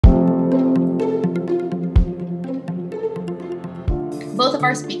of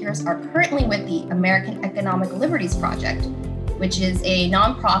our speakers are currently with the American Economic Liberties Project, which is a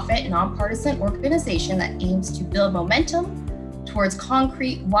nonprofit, nonpartisan organization that aims to build momentum towards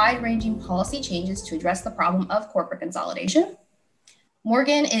concrete, wide-ranging policy changes to address the problem of corporate consolidation.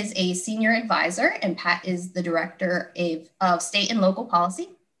 Morgan is a senior advisor, and Pat is the director of state and local policy.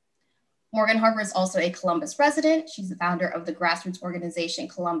 Morgan Harper is also a Columbus resident. She's the founder of the grassroots organization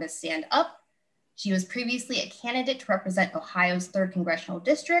Columbus Stand Up. She was previously a candidate to represent Ohio's 3rd Congressional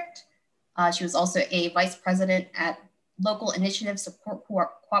District. She was also a vice president at Local Initiative Support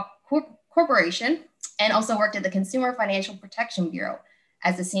Corporation, and also worked at the Consumer Financial Protection Bureau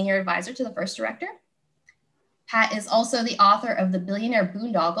as a senior advisor to the first director. Pat is also the author of The Billionaire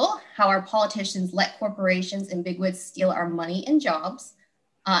Boondoggle: How Our Politicians Let Corporations and Bigwigs Steal Our Money and Jobs.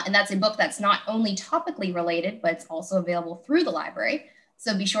 And that's a book that's not only topically related, but it's also available through the library.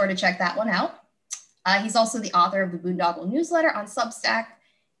 So be sure to check that one out. He's also the author of the Boondoggle newsletter on Substack.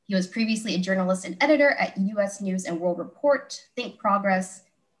 He was previously a journalist and editor at US News and World Report, Think Progress,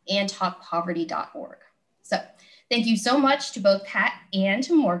 and TalkPoverty.org. So thank you so much to both Pat and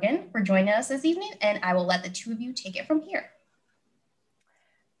to Morgan for joining us this evening, and I will let the two of you take it from here.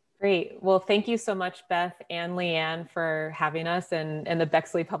 Great. Well, thank you so much, Beth and Leanne, for having us and the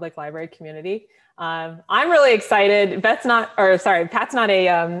Bexley Public Library community. I'm really excited. Pat's not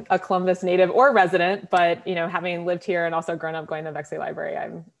a Columbus native or resident, but having lived here and also grown up going to the Bexley Library,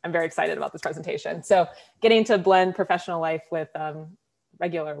 I'm very excited about this presentation. So getting to blend professional life with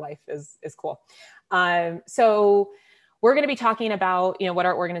regular life is cool. So we're going to be talking about what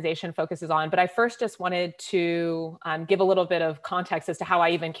our organization focuses on, but I first just wanted to give a little bit of context as to how I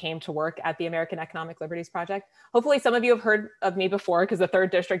even came to work at the American Economic Liberties Project. Hopefully some of you have heard of me before, because the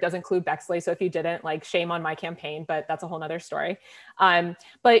 3rd District does include Bexley, so if you didn't, shame on my campaign, but that's a whole nother story. But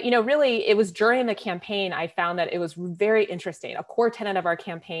really it was during the campaign I found that it was very interesting. A core tenet of our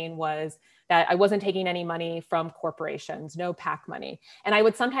campaign was that I wasn't taking any money from corporations, no PAC money. And I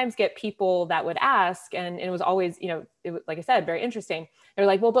would sometimes get people that would ask, and it was always, it was, like I said, very interesting. They're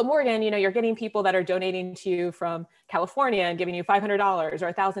like, well, but Morgan, you're getting people that are donating to you from California and giving you $500 or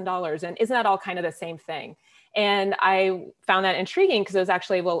 $1,000. And isn't that all kind of the same thing? And I found that intriguing, because it was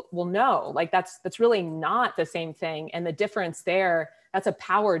actually, well, no, that's really not the same thing. And the difference there, that's a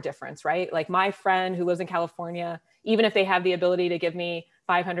power difference, right? Like my friend who lives in California, even if they have the ability to give me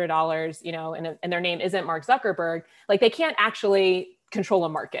 $500, and their name isn't Mark Zuckerberg, they can't actually control a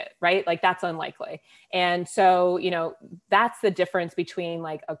market, right? That's unlikely. And so, that's the difference between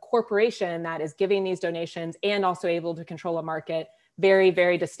a corporation that is giving these donations and also able to control a market, very,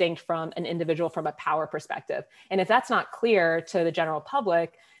 very distinct from an individual from a power perspective. And if that's not clear to the general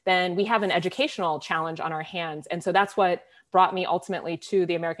public, then we have an educational challenge on our hands. And so that's what brought me ultimately to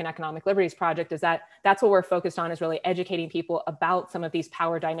the American Economic Liberties Project, is that's what we're focused on, is really educating people about some of these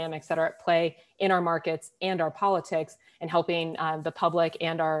power dynamics that are at play in our markets and our politics, and helping the public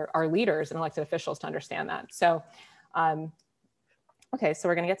and our leaders and elected officials to understand that. So, okay, so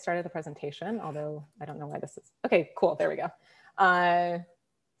we're gonna get started with the presentation, although I don't know why this is. Okay, cool, there we go.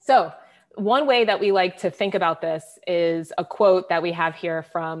 So one way that we like to think about this is a quote that we have here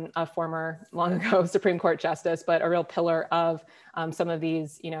from a former, long ago Supreme Court justice, but a real pillar of some of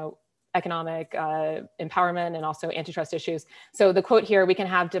these, economic empowerment and also antitrust issues. So the quote here: we can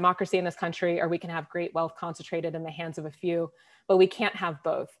have democracy in this country, or we can have great wealth concentrated in the hands of a few, but we can't have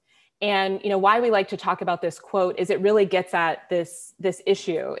both. And why we like to talk about this quote is it really gets at this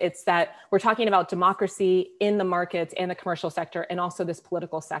issue. It's that we're talking about democracy in the markets and the commercial sector, and also this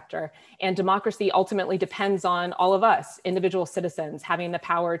political sector. And democracy ultimately depends on all of us, individual citizens, having the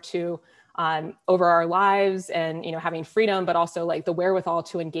power to over our lives, and having freedom, but also the wherewithal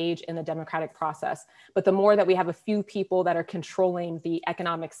to engage in the democratic process. But the more that we have a few people that are controlling the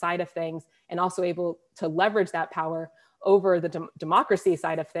economic side of things, and also able to leverage that power over the democracy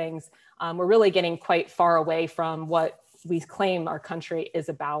side of things, we're really getting quite far away from what we claim our country is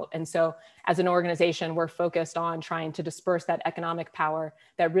about. And so as an organization, we're focused on trying to disperse that economic power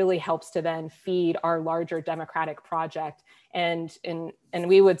that really helps to then feed our larger democratic project. And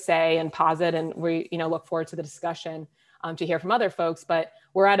we would say and posit, and we look forward to the discussion to hear from other folks, but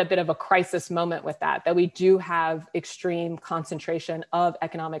we're at a bit of a crisis moment with that we do have extreme concentration of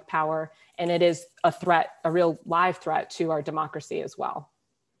economic power, and it is a threat, a real live threat to our democracy as well.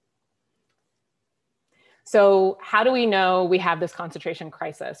 So how do we know we have this concentration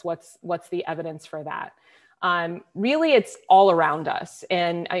crisis? What's the evidence for that? Really, it's all around us.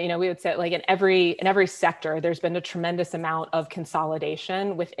 And, we would say in every sector, there's been a tremendous amount of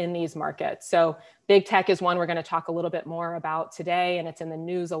consolidation within these markets. So Big tech is one we're going to talk a little bit more about today, and it's in the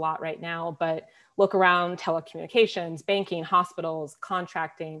news a lot right now, but look around telecommunications, banking, hospitals,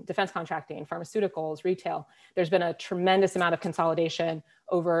 contracting, defense contracting, pharmaceuticals, retail. There's been a tremendous amount of consolidation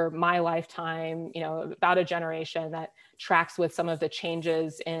over my lifetime, about a generation, that tracks with some of the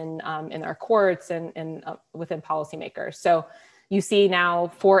changes in our courts and within policymakers. So you see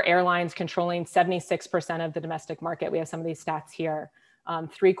now 4 airlines controlling 76% of the domestic market. We have some of these stats here.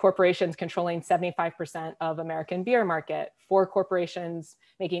 3 corporations controlling 75% of American beer market, 4 corporations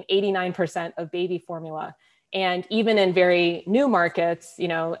making 89% of baby formula. And even in very new markets,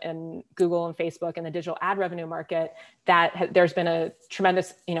 in Google and Facebook and the digital ad revenue market, there's been a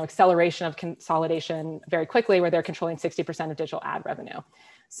tremendous, acceleration of consolidation very quickly, where they're controlling 60% of digital ad revenue.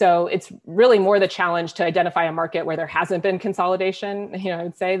 So it's really more the challenge to identify a market where there hasn't been consolidation, I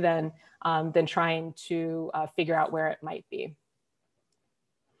would say, than trying to figure out where it might be.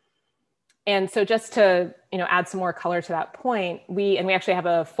 And so just to add some more color to that point, we actually have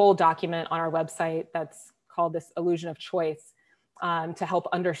a full document on our website that's called this illusion of choice, to help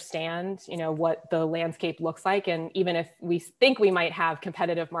understand what the landscape looks like. And even if we think we might have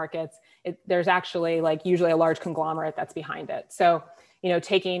competitive markets, there's actually usually a large conglomerate that's behind it. So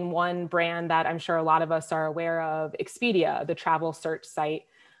taking one brand that I'm sure a lot of us are aware of, Expedia, the travel search site.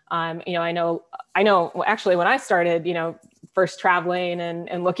 I know actually when I started, first traveling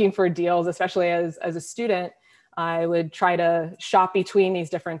and looking for deals, especially as a student, I would try to shop between these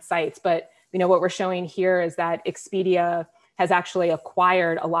different sites. But, what we're showing here is that Expedia has actually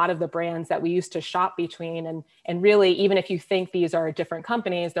acquired a lot of the brands that we used to shop between. And really, even if you think these are different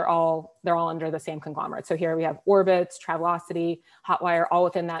companies, they're all under the same conglomerate. So here we have Orbitz, Travelocity, Hotwire, all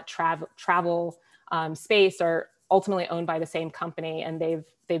within that travel space, are ultimately owned by the same company, and they've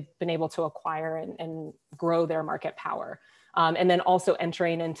been able to acquire and grow their market power. And then also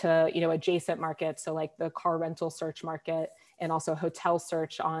entering into adjacent markets, so like the car rental search market and also hotel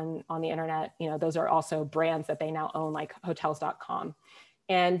search on the internet. Those are also brands that they now own, like hotels.com.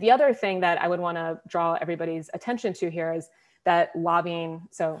 And the other thing that I would want to draw everybody's attention to here is that lobbying.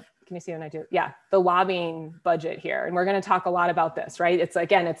 So can you see when I do? Yeah, the lobbying budget here. And we're going to talk a lot about this, right? It's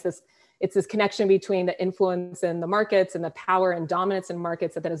this connection between the influence in the markets and the power and dominance in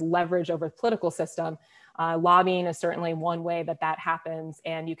markets that is leveraged over the political system. Lobbying is certainly one way that happens.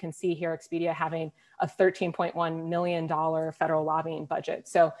 And you can see here Expedia having a $13.1 million federal lobbying budget.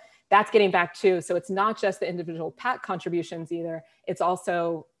 So that's getting back to, so it's not just the individual PAC contributions either. It's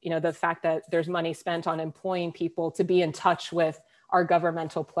also, the fact that there's money spent on employing people to be in touch with our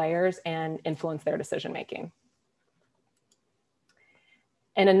governmental players and influence their decision-making.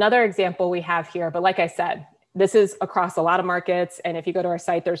 And another example we have here, but like I said, this is across a lot of markets. And if you go to our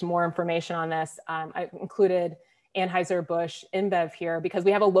site, there's more information on this. I included Anheuser-Busch InBev here because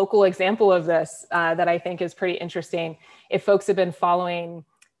we have a local example of this that I think is pretty interesting. If folks have been following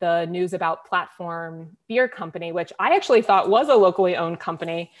the news about Platform Beer Company, which I actually thought was a locally owned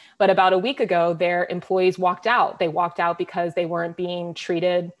company, but about a week ago, their employees walked out. They walked out because they weren't being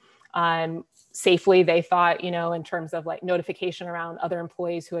treated safely, they thought, in terms of notification around other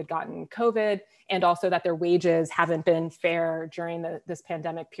employees who had gotten COVID, and also that their wages haven't been fair during this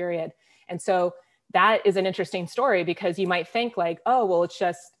pandemic period. And so that is an interesting story because you might think oh, well, it's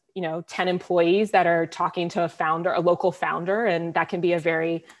just, 10 employees that are talking to a local founder, and that can be a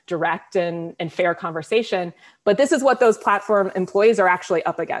very direct and fair conversation. But this is what those platform employees are actually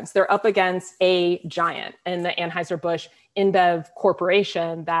up against. They're up against a giant in the Anheuser-Busch InBev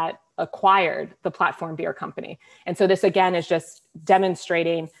Corporation that acquired the Platform Beer Company. And so this again is just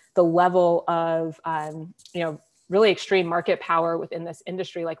demonstrating the level of, really extreme market power within this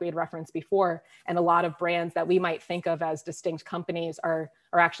industry, like we had referenced before. And a lot of brands that we might think of as distinct companies are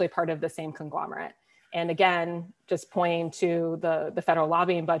actually part of the same conglomerate. And again, just pointing to the federal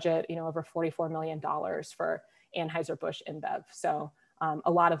lobbying budget, over $44 million for Anheuser-Busch InBev. So a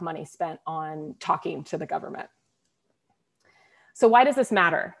lot of money spent on talking to the government. So why does this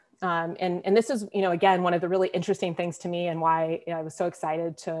matter? And this is, again, one of the really interesting things to me and why I was so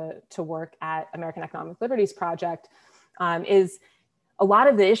excited to work at American Economic Liberties Project is a lot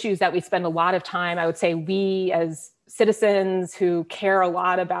of the issues that we spend a lot of time, I would say we as citizens who care a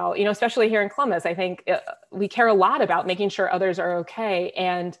lot about, especially here in Columbus, I think we care a lot about making sure others are okay.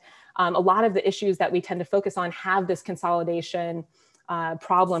 And a lot of the issues that we tend to focus on have this consolidation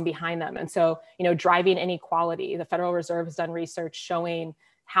problem behind them. And so, driving inequality, the Federal Reserve has done research showing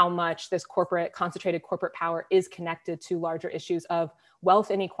how much this concentrated corporate power is connected to larger issues of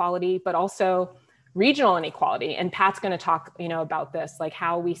wealth inequality, but also regional inequality. And Pat's going to talk, about this, like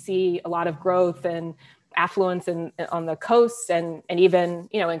how we see a lot of growth and affluence on the coasts and even,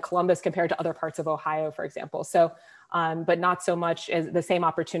 in Columbus compared to other parts of Ohio, for example. So, but not so much as the same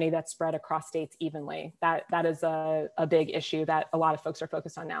opportunity that's spread across states evenly. That is a big issue that a lot of folks are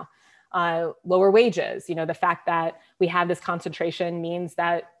focused on now. Lower wages, the fact that we have this concentration means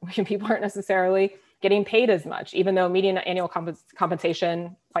that people aren't necessarily getting paid as much, even though median annual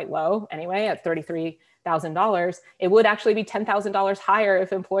compensation quite low anyway at $33,000, it would actually be $10,000 higher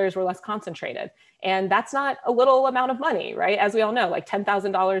if employers were less concentrated. And that's not a little amount of money, right? As we all know, like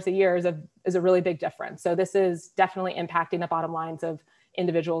 $10,000 a year is a really big difference. So this is definitely impacting the bottom lines of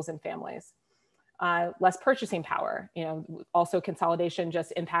individuals and families. Less purchasing power, also consolidation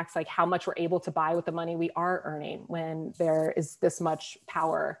just impacts like how much we're able to buy with the money we are earning when there is this much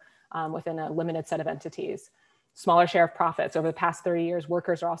power within a limited set of entities. Smaller share of profits. Over the past 30 years,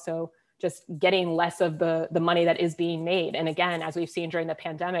 workers are also just getting less of the money that is being made. And again, as we've seen during the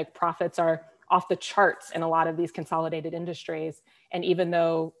pandemic, profits are off the charts in a lot of these consolidated industries. And even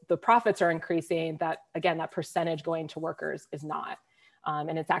though the profits are increasing, that percentage going to workers is not.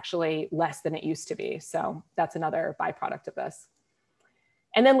 And it's actually less than it used to be. So that's another byproduct of this.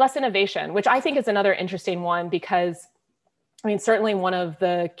 And then less innovation, which I think is another interesting one because certainly one of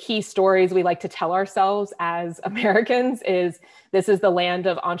the key stories we like to tell ourselves as Americans is this is the land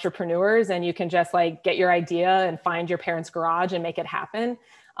of entrepreneurs and you can just like get your idea and find your parents' garage and make it happen.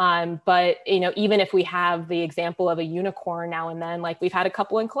 But, even if we have the example of a unicorn now and then, like we've had a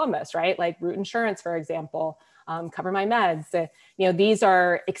couple in Columbus, right? Like Root Insurance, for example, Cover My Meds. These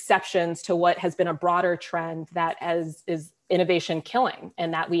are exceptions to what has been a broader trend that is innovation killing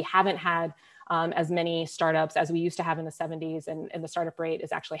and that we haven't had as many startups as we used to have in the 70s, and the startup rate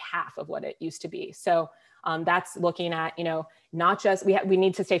is actually half of what it used to be. So that's looking at, not just, we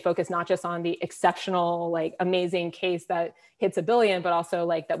need to stay focused, not just on the exceptional, like amazing case that hits $1 billion, but also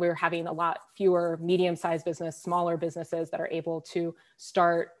like that we're having a lot fewer medium-sized business, smaller businesses that are able to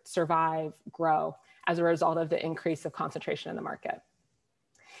start, survive, grow as a result of the increase of concentration in the market.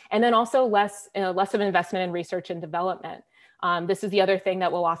 And then also less of investment in research and development. This is the other thing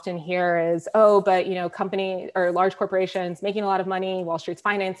that we'll often hear is, but company or large corporations making a lot of money, Wall Street's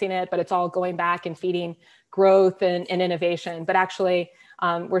financing it, but it's all going back and feeding growth and innovation. But actually,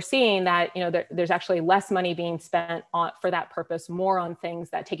 we're seeing that there's actually less money being spent for that purpose, more on things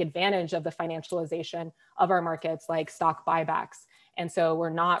that take advantage of the financialization of our markets, like stock buybacks. And so we're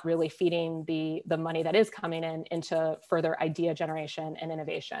not really feeding the money that is coming into further idea generation and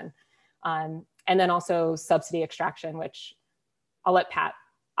innovation. And then also subsidy extraction, which I'll let Pat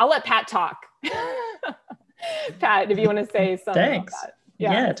talk. Pat, if you want to say something. Thanks. About that.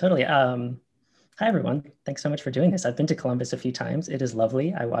 Yeah, totally. Hi, everyone. Thanks so much for doing this. I've been to Columbus a few times. It is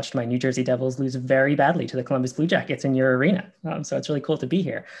lovely. I watched my New Jersey Devils lose very badly to the Columbus Blue Jackets in your arena. So it's really cool to be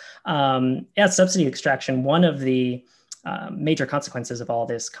here. Subsidy extraction, one of the major consequences of all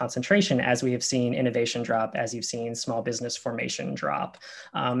this concentration, as we have seen innovation drop, as you've seen small business formation drop,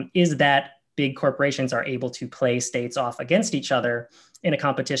 is that big corporations are able to play states off against each other in a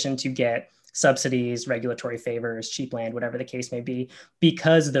competition to get subsidies, regulatory favors, cheap land, whatever the case may be,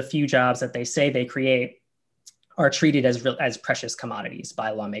 because the few jobs that they say they create are treated as precious commodities by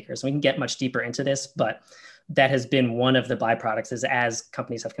lawmakers. We can get much deeper into this, but that has been one of the byproducts is as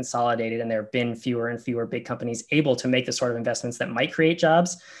companies have consolidated and there have been fewer and fewer big companies able to make the sort of investments that might create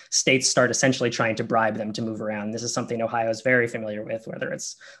jobs, states start essentially trying to bribe them to move around. This is something Ohio is very familiar with, whether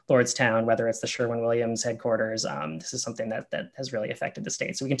it's Lordstown, whether it's the Sherwin-Williams headquarters. This is something that has really affected the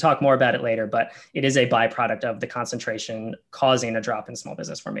state. So we can talk more about it later, but it is a byproduct of the concentration causing a drop in small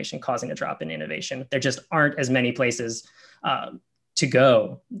business formation, causing a drop in innovation. There just aren't as many places to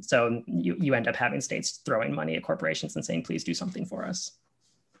go. So you end up having states throwing money at corporations and saying, please do something for us.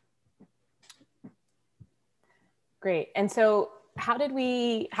 Great. And so how did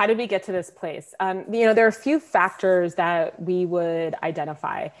we get to this place? There are a few factors that we would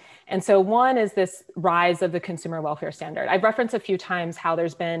identify. And so one is this rise of the consumer welfare standard. I've referenced a few times how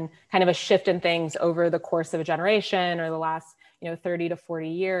there's been kind of a shift in things over the course of a generation or the last 30 to 40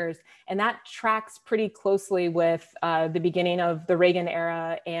 years. And that tracks pretty closely with the beginning of the Reagan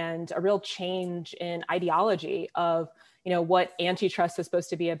era and a real change in ideology of, what antitrust is supposed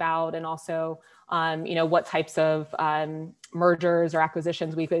to be about, and also, what types of mergers or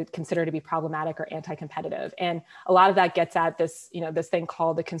acquisitions we could consider to be problematic or anti-competitive. And a lot of that gets at this, this thing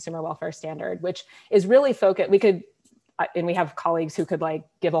called the consumer welfare standard, which is really focused. And we have colleagues who could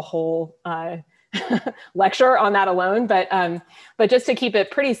give a whole lecture on that alone, but just to keep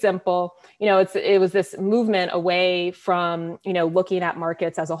it pretty simple, it was this movement away from looking at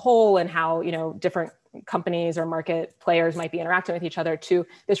markets as a whole and how different companies or market players might be interacting with each other, to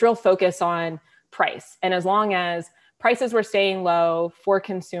this real focus on price. And as long as prices were staying low for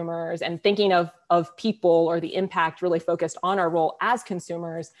consumers and thinking of people or the impact really focused on our role as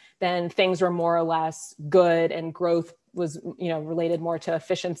consumers, then things were more or less good, and growth was, related more to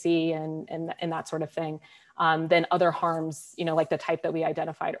efficiency and that sort of thing, than other harms, like the type that we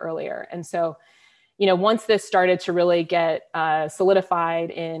identified earlier. And so, once this started to really get solidified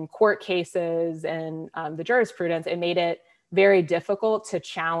in court cases and the jurisprudence, it made it very difficult to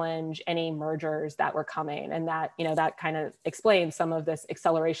challenge any mergers that were coming. And that, that kind of explains some of this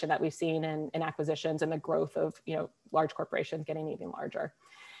acceleration that we've seen in acquisitions and the growth of, large corporations getting even larger.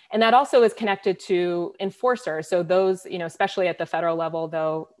 And that also is connected to enforcers. So those, especially at the federal level,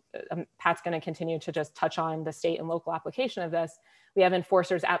 though, Pat's going to continue to just touch on the state and local application of this. We have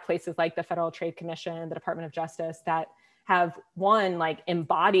enforcers at places like the Federal Trade Commission, the Department of Justice, that have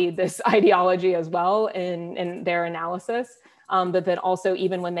embodied this ideology as well in their analysis, but then also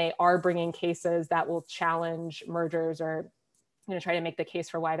even when they are bringing cases that will challenge mergers or try to make the case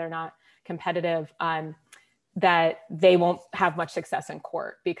for why they're not competitive, that they won't have much success in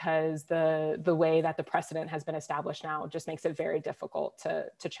court, because the way that the precedent has been established now just makes it very difficult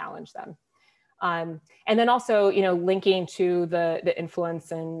to challenge them. And then also, linking to the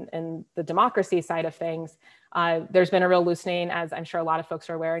influence and the democracy side of things, there's been a real loosening, as I'm sure a lot of folks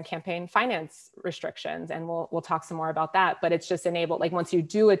are aware, in campaign finance restrictions, and we'll talk some more about that. But it's just enabled, once you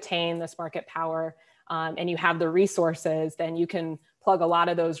do attain this market power and you have the resources, then you can plug a lot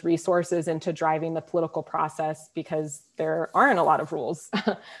of those resources into driving the political process, because there aren't a lot of rules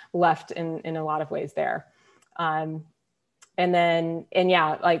left in a lot of ways there. And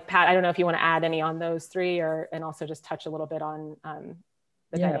yeah, Pat, I don't know if you want to add any on those three, and also just touch a little bit on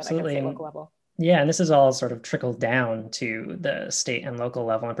the dynamic at state local level. Yeah, and this is all sort of trickled down to the state and local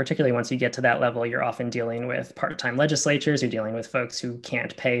level. And particularly once you get to that level, you're often dealing with part-time legislatures, you're dealing with folks who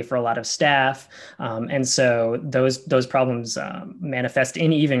can't pay for a lot of staff. And so those problems manifest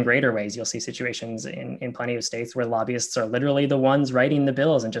in even greater ways. You'll see situations in plenty of states where lobbyists are literally the ones writing the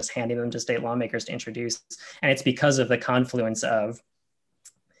bills and just handing them to state lawmakers to introduce. And it's because of the confluence of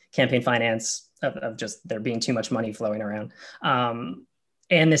campaign finance, of just there being too much money flowing around.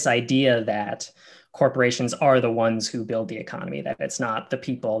 And this idea that corporations are the ones who build the economy, that it's not the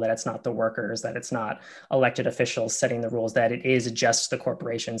people, that it's not the workers, that it's not elected officials setting the rules, that it is just the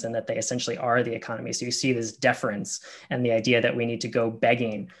corporations and that they essentially are the economy. So you see this deference and the idea that we need to go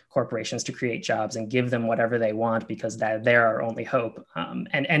begging corporations to create jobs and give them whatever they want because they're our only hope. And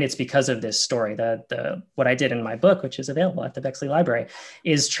it's because of this story. What I did in my book, which is available at the Bexley Library,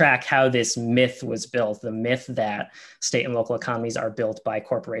 is track how this myth was built, the myth that state and local economies are built by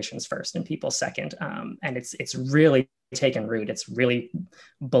corporations first and people second. And it's really taken root. It's really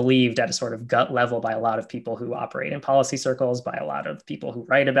believed at a sort of gut level by a lot of people who operate in policy circles, by a lot of people who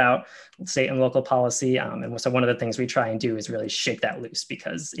write about state and local policy. And so one of the things we try and do is really shake that loose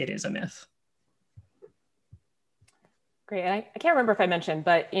because it is a myth. Great. And I can't remember if I mentioned,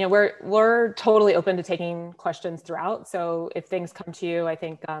 but we're totally open to taking questions throughout. So if things come to you, I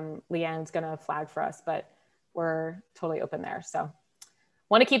think Leanne's going to flag for us, but we're totally open there. So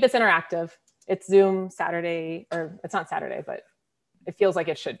want to keep this interactive. It's Zoom Saturday, or it's not Saturday, but it feels like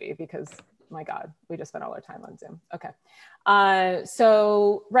it should be because, my God, we just spent all our time on Zoom. Okay.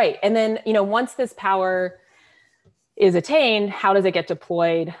 So, right. And then, once this power is attained, how does it get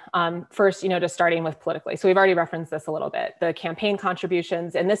deployed? First, just starting with politically. So we've already referenced this a little bit, the campaign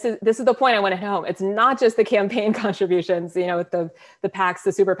contributions. And this is the point I want to hit home. It's not just the campaign contributions, with the PACs,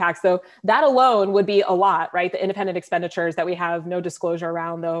 the super PACs, though that alone would be a lot, right? The independent expenditures that we have no disclosure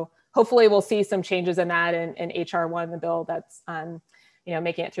around, though. Hopefully we'll see some changes in that in HR 1, the bill that's,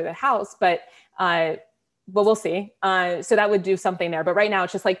 making it through the House, but we'll see. So that would do something there. But right now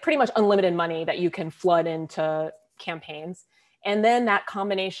it's just pretty much unlimited money that you can flood into campaigns. And then that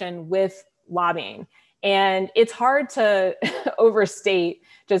combination with lobbying. And it's hard to overstate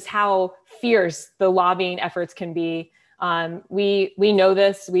just how fierce the lobbying efforts can be. We know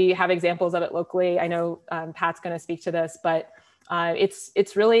this, we have examples of it locally. I know Pat's going to speak to this, but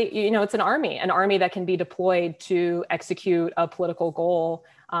it's really, it's an army that can be deployed to execute a political goal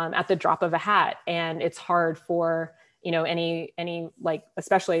at the drop of a hat. And it's hard for, any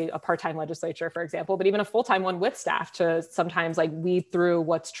especially a part-time legislature, for example, but even a full-time one with staff to sometimes weed through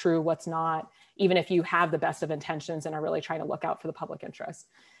what's true, what's not, even if you have the best of intentions and are really trying to look out for the public interest.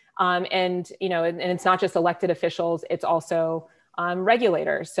 And it's not just elected officials, it's also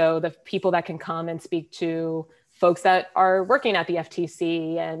regulators. So the people that can come and speak to folks that are working at the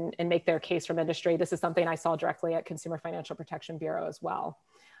FTC and make their case from industry. This is something I saw directly at Consumer Financial Protection Bureau as well.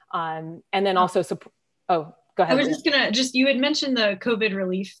 And then also, Go ahead. I was just gonna, you had mentioned the COVID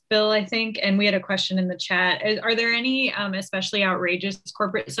relief bill, I think, and we had a question in the chat. Are there any especially outrageous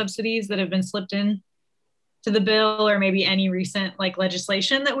corporate subsidies that have been slipped in to the bill, or maybe any recent like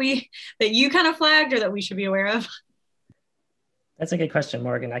legislation that you kind of flagged or that we should be aware of? That's a good question,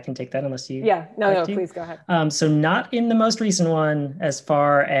 Morgan. I can take that unless you. Yeah, no, please go ahead. So not in the most recent one, as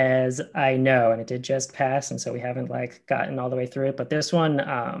far as I know, and it did just pass, and so we haven't like gotten all the way through it. But this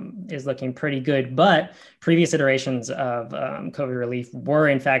one is looking pretty good. But previous iterations of COVID relief were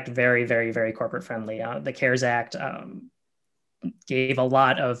in fact very, very, very corporate friendly. The CARES Act gave a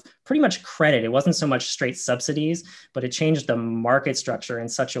lot of pretty much credit. It wasn't so much straight subsidies, but it changed the market structure in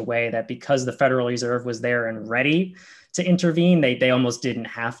such a way that because the Federal Reserve was there and ready to intervene, they almost didn't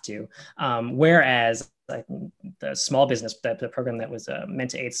have to. Whereas the small business, the program that was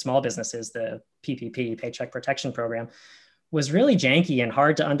meant to aid small businesses, the PPP, Paycheck Protection Program, was really janky and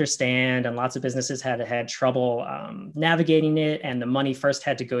hard to understand. And lots of businesses had trouble navigating it. And the money first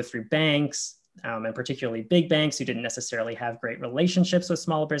had to go through banks, and particularly big banks who didn't necessarily have great relationships with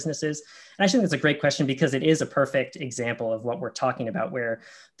small businesses. And I think that's a great question because it is a perfect example of what we're talking about, where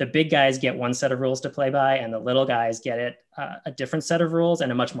the big guys get one set of rules to play by and the little guys get a different set of rules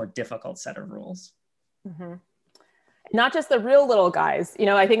and a much more difficult set of rules. Mm-hmm. Not just the real little guys. You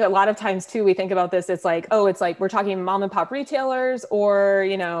know, I think a lot of times too, we think about this, it's like we're talking mom and pop retailers or,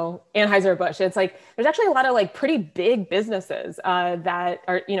 you know, Anheuser-Busch. It's like, there's actually a lot of like pretty big businesses that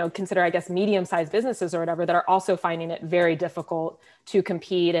are, you know, consider, I guess, medium-sized businesses or whatever, that are also finding it very difficult to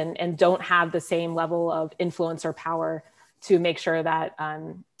compete and don't have the same level of influence or power to make sure that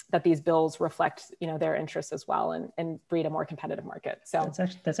that these bills reflect, you know, their interests as well and breed a more competitive market. So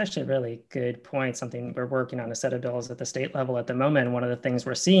that's actually a really good point. Something we're working on a set of bills at the state level at the moment. And one of the things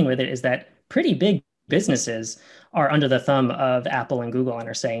we're seeing with it is that pretty big businesses are under the thumb of Apple and Google and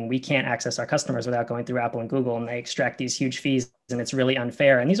are saying, we can't access our customers without going through Apple and Google. And they extract these huge fees and it's really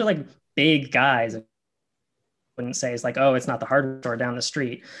unfair. And these are like big guys. Wouldn't say it's like, oh, it's not the hardware store down the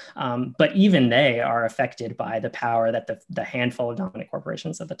street. But even they are affected by the power that the handful of dominant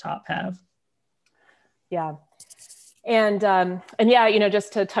corporations at the top have. Yeah. And yeah, you know,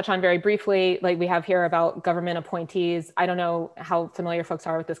 just to touch on very briefly, like we have here about government appointees. I don't know how familiar folks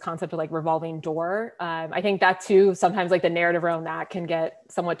are with this concept of like revolving door. I think that too, sometimes like the narrative around that can get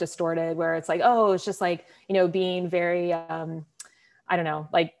somewhat distorted where it's like, oh, it's just like, you know, being very, I don't know,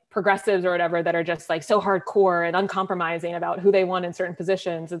 like progressives or whatever that are just like so hardcore and uncompromising about who they want in certain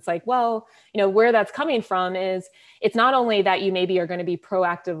positions. It's like, well, you know, where that's coming from is it's not only that you maybe are going to be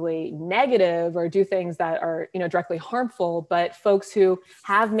proactively negative or do things that are, you know, directly harmful, but folks who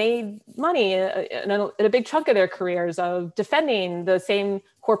have made money in a big chunk of their careers of defending the same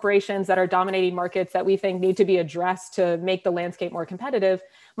corporations that are dominating markets that we think need to be addressed to make the landscape more competitive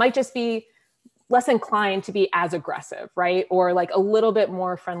might just be less inclined to be as aggressive, right? Or like a little bit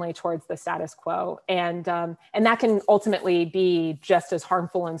more friendly towards the status quo. And that can ultimately be just as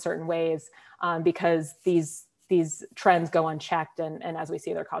harmful in certain ways because these trends go unchecked. And as we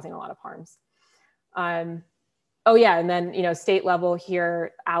see, they're causing a lot of harms. Oh yeah, and then, you know, state level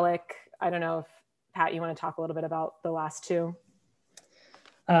here, ALEC, I don't know if Pat, you want to talk a little bit about the last two?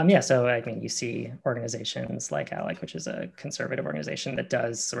 Yeah, so I mean, you see organizations like ALEC, which is a conservative organization that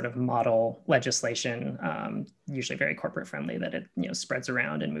does sort of model legislation, usually very corporate friendly, that it, you know, spreads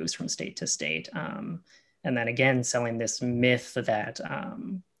around and moves from state to state. And then again, selling this myth that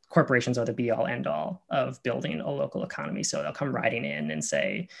corporations are the be all end all of building a local economy. So they'll come riding in and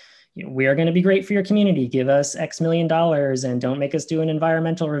say, you know, we are going to be great for your community. Give us X million dollars and don't make us do an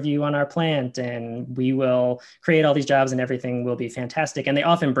environmental review on our plant. And we will create all these jobs and everything will be fantastic. And they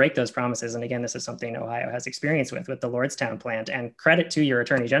often break those promises. And again, this is something Ohio has experience with the Lordstown plant. And credit to your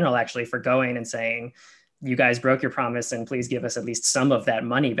attorney general actually for going and saying, you guys broke your promise and please give us at least some of that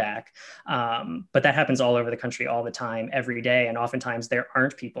money back. But that happens all over the country all the time, every day. And oftentimes there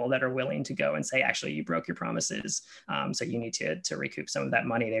aren't people that are willing to go and say, actually, you broke your promises. So you need to recoup some of that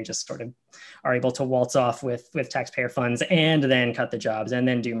money. They just sort of are able to waltz off with taxpayer funds and then cut the jobs and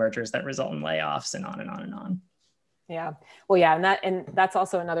then do mergers that result in layoffs and on and on and on. Yeah, well, yeah, and that's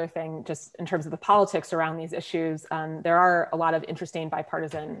also another thing, just in terms of the politics around these issues. There are a lot of interesting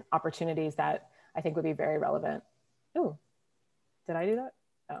bipartisan opportunities that I think would be very relevant. Ooh, did I do that?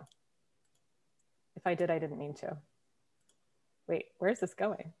 Oh, if I did, I didn't mean to. Wait, where's this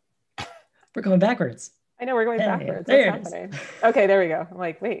going? We're going backwards. I know we're going backwards. What's happening? Okay, there we go. I'm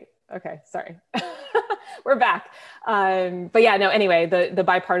like, wait, okay, sorry. We're back. But yeah, no, anyway, the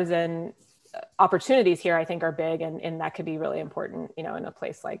bipartisan opportunities here, I think, are big, and that could be really important, in a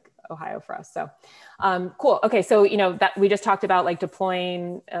place like Ohio for us. So cool. Okay, so that we just talked about like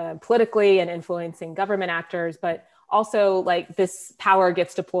deploying politically and influencing government actors, but also like this power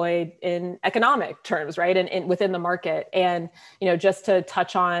gets deployed in economic terms, right? And within the market. And, just to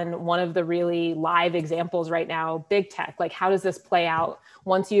touch on one of the really live examples right now, big tech, like how does this play out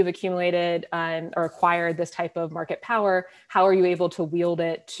once you've accumulated or acquired this type of market power? How are you able to wield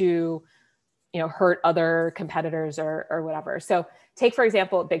it to, hurt other competitors or whatever? So take, for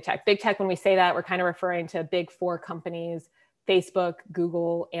example, big tech. Big tech, when we say that, we're kind of referring to big four companies: Facebook,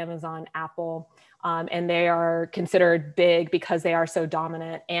 Google, Amazon, Apple. And they are considered big because they are so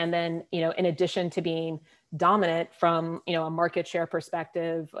dominant. And then, in addition to being dominant from, a market share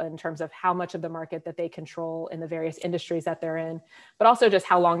perspective in terms of how much of the market that they control in the various industries that they're in, but also just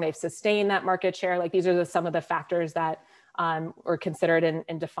how long they've sustained that market share. Like these are some of the factors that are considered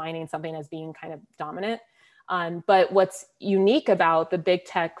in defining something as being kind of dominant. But what's unique about the big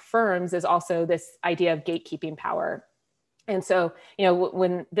tech firms is also this idea of gatekeeping power. And so,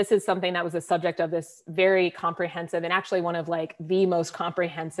 when this is something that was the subject of this very comprehensive, and actually one of like the most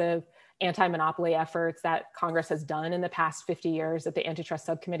comprehensive anti-monopoly efforts that Congress has done in the past 50 years, that the antitrust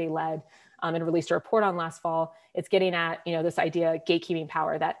subcommittee led and released a report on last fall, it's getting at, this idea of gatekeeping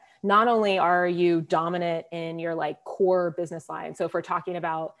power, that not only are you dominant in your like core business line. So if we're talking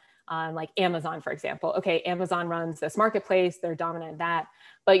about like Amazon, for example, okay, Amazon runs this marketplace, they're dominant in that,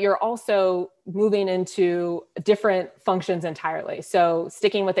 but you're also moving into different functions entirely. So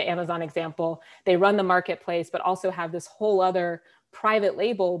sticking with the Amazon example, they run the marketplace, but also have this whole other private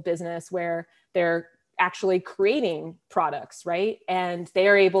label business where they're actually creating products, right? And they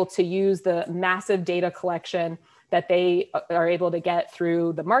are able to use the massive data collection that they are able to get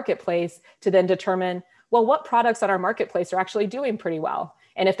through the marketplace to then determine, well, what products on our marketplace are actually doing pretty well.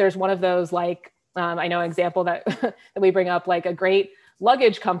 And if there's one of those, like, I know an example that, that we bring up, like a great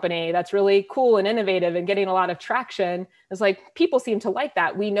luggage company that's really cool and innovative and getting a lot of traction, it's like, people seem to like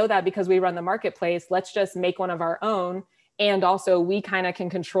that. We know that because we run the marketplace. Let's just make one of our own. And also we kind of can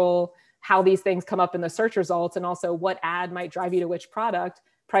control how these things come up in the search results, and also what ad might drive you to which product,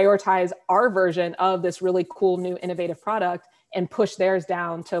 prioritize our version of this really cool new innovative product and push theirs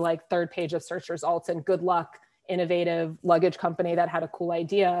down to like third page of search results. And good luck, innovative luggage company that had a cool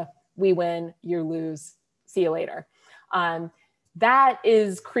idea. We win, you lose, see you later. That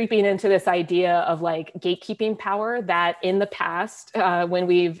is creeping into this idea of like gatekeeping power that in the past, when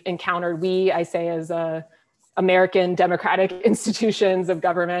we've encountered, I say as American democratic institutions of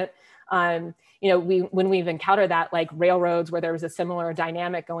government, when we've encountered that, like railroads, where there was a similar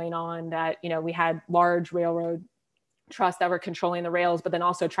dynamic going on, that, we had large railroad trusts that were controlling the rails, but then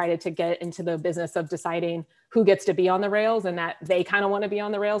also tried to get into the business of deciding who gets to be on the rails, and that they kind of want to be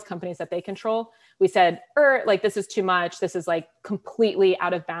on the rails, companies that they control. We said, like, this is too much. This is like completely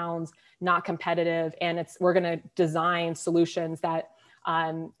out of bounds, not competitive. And we're going to design solutions that,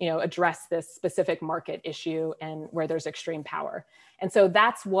 address this specific market issue and where there's extreme power. And so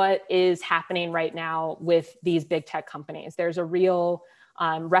that's what is happening right now with these big tech companies. There's a real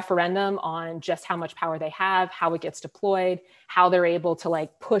referendum on just how much power they have, how it gets deployed, how they're able to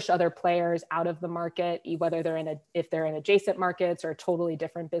like push other players out of the market, whether if they're in adjacent markets or totally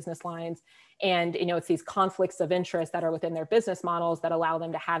different business lines. And, it's these conflicts of interest that are within their business models that allow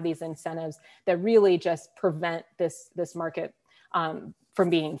them to have these incentives that really just prevent this market from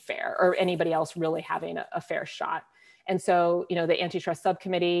being fair, or anybody else really having a fair shot. And so, the antitrust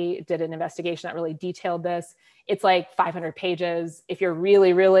subcommittee did an investigation that really detailed this. It's like 500 pages. If you're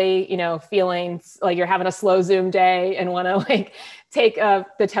really, really, feeling like you're having a slow Zoom day and want to like take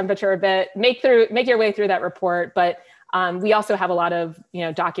the temperature a bit, make your way through that report. But we also have a lot of,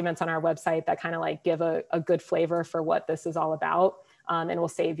 documents on our website that kind of like give a good flavor for what this is all about, and will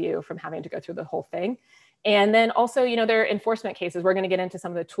save you from having to go through the whole thing. And then also, there are enforcement cases. We're going to get into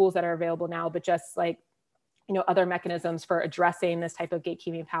some of the tools that are available now, but just like, other mechanisms for addressing this type of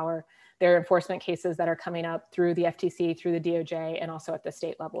gatekeeping power. There are enforcement cases that are coming up through the FTC, through the DOJ, and also at the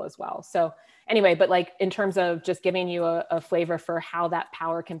state level as well. So anyway, but like in terms of just giving you a flavor for how that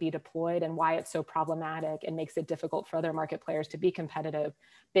power can be deployed and why it's so problematic and makes it difficult for other market players to be competitive,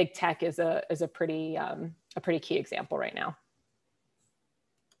 big tech is a pretty key example right now.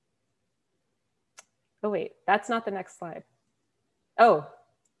 Oh wait, that's not the next slide.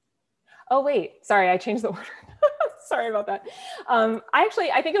 Oh wait, sorry, I changed the order. Sorry about that. I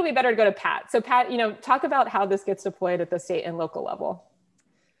think it'll be better to go to Pat. So Pat, talk about how this gets deployed at the state and local level.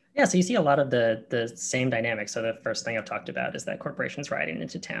 Yeah, so you see a lot of the same dynamics. So the first thing I've talked about is that corporations riding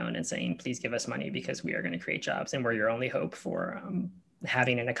into town and saying, please give us money because we are going to create jobs and we're your only hope for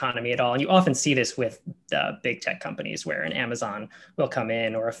having an economy at all. And you often see this with big tech companies where an Amazon will come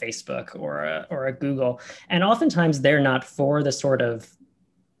in, or a Facebook, or a Google. And oftentimes they're not for the sort of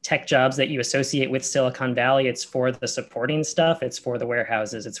tech jobs that you associate with Silicon Valley. It's for the supporting stuff. It's for the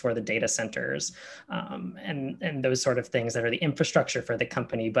warehouses. It's for the data centers, and those sort of things that are the infrastructure for the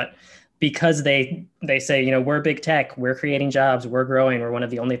company. But because they say, you know, we're big tech, we're creating jobs, we're growing, we're one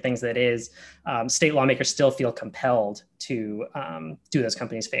of the only things that is, state lawmakers still feel compelled to do those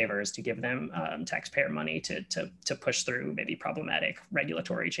companies favors, to give them taxpayer money to push through maybe problematic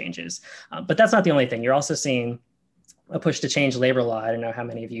regulatory changes. But that's not the only thing. You're also seeing a push to change labor law. I don't know how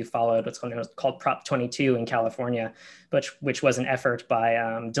many of you followed what's called Prop 22 in California, which was an effort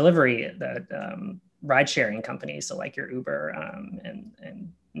by delivery, the ride sharing companies, so like your Uber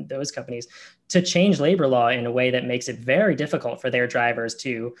and those companies, to change labor law in a way that makes it very difficult for their drivers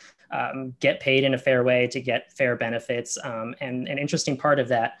to get paid in a fair way, to get fair benefits. And an interesting part of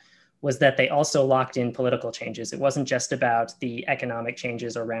that was that they also locked in political changes. It wasn't just about the economic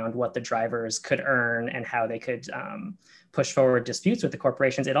changes around what the drivers could earn and how they could push forward disputes with the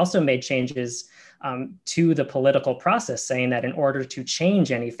corporations. It also made changes to the political process, saying that in order to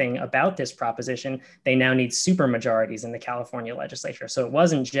change anything about this proposition, they now need supermajorities in the California legislature. So it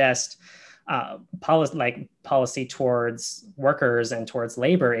wasn't just policy towards workers and towards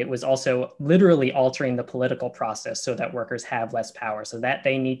labor. It was also literally altering the political process so that workers have less power, so that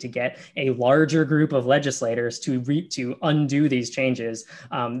they need to get a larger group of legislators to undo these changes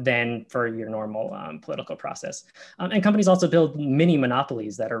than for your normal political process. And companies also build mini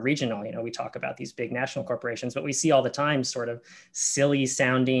monopolies that are regional. You know, we talk about these big national corporations, but we see all the time sort of silly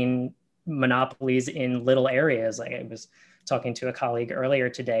sounding monopolies in little areas. Like I was talking to a colleague earlier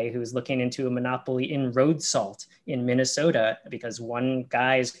today who's looking into a monopoly in road salt in Minnesota, because one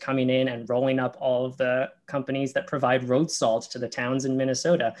guy is coming in and rolling up all of the companies that provide road salt to the towns in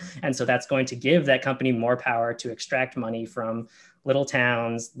Minnesota. And so that's going to give that company more power to extract money from little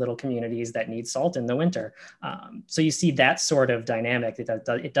towns, little communities that need salt in the winter. So you see that sort of dynamic.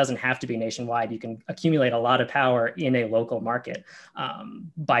 It doesn't have to be nationwide. You can accumulate a lot of power in a local market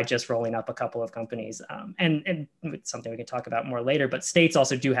by just rolling up a couple of companies. And it's something we can talk about more later, but states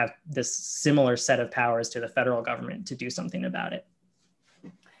also do have this similar set of powers to the federal government to do something about it.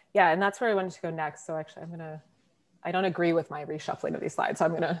 Yeah, and that's where I wanted to go next. So actually I don't agree with my reshuffling of these slides, so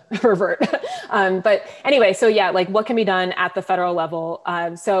I'm going to revert. But anyway, so yeah, like what can be done at the federal level?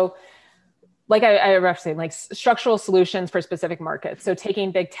 So like I referenced, like structural solutions for specific markets. So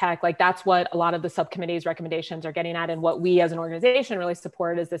taking big tech, like that's what a lot of the subcommittee's recommendations are getting at. And what we as an organization really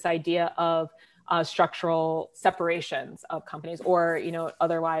support is this idea of structural separations of companies, or, you know,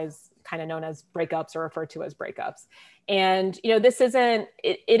 otherwise kind of known as breakups or referred to as breakups. And, you know, this isn't,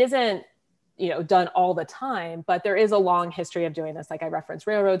 it isn't, you know, done all the time, but there is a long history of doing this. Like I referenced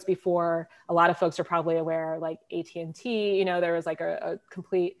railroads before. A lot of folks are probably aware, like AT&T, you know, there was like a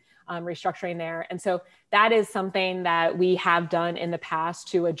complete restructuring there. And so that is something that we have done in the past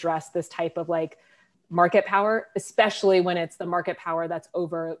to address this type of like market power, especially when it's the market power that's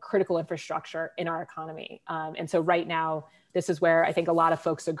over critical infrastructure in our economy. And so right now, this is where I think a lot of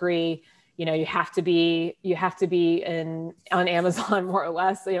folks agree. You know, you have to be on Amazon more or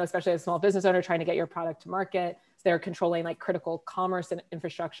less, you know, especially as a small business owner trying to get your product to market. So they're controlling like critical commerce and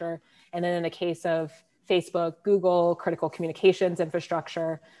infrastructure. And then in the case of Facebook, Google, critical communications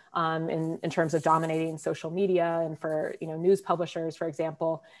infrastructure in terms of dominating social media and for, you know, news publishers, for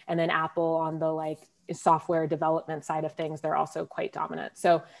example, and then Apple on the like software development side of things, they're also quite dominant.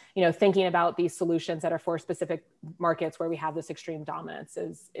 So, you know, thinking about these solutions that are for specific markets where we have this extreme dominance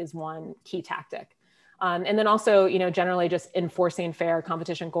is one key tactic. And then also, you know, generally just enforcing fair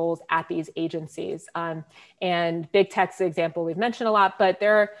competition goals at these agencies. And big tech's the example we've mentioned a lot, but they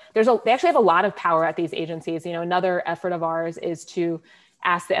actually have a lot of power at these agencies. You know, another effort of ours is to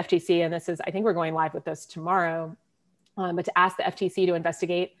ask the FTC, and this is, I think we're going live with this tomorrow, but to ask the FTC to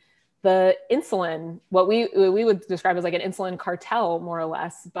investigate the insulin, what we would describe as like an insulin cartel, more or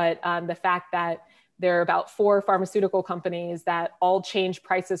less, but the fact that there are about 4 pharmaceutical companies that all change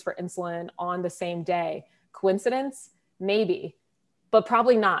prices for insulin on the same day. Coincidence? Maybe, but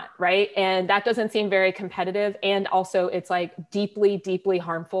probably not, right? And that doesn't seem very competitive. And also it's like deeply, deeply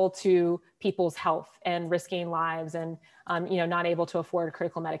harmful to people's health and risking lives and, you know, not able to afford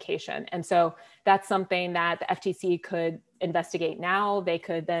critical medication. And so that's something that the FTC could investigate now. They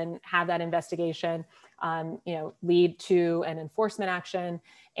could then have that investigation, you know, lead to an enforcement action.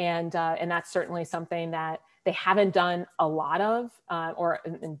 And that's certainly something that they haven't done a lot of, or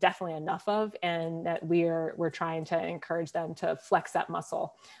definitely enough of, and that we're trying to encourage them to flex that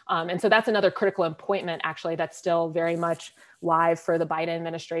muscle. And so that's another critical appointment, actually, that's still very much live for the Biden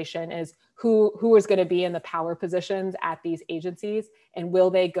administration, is who is going to be in the power positions at these agencies, and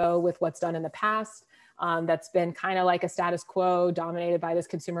will they go with what's done in the past? That's been kind of like a status quo dominated by this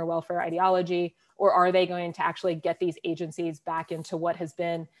consumer welfare ideology, or are they going to actually get these agencies back into what has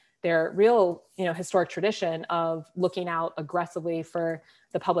been their real, historic tradition of looking out aggressively for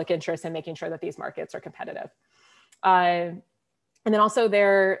the public interest and making sure that these markets are competitive? And then also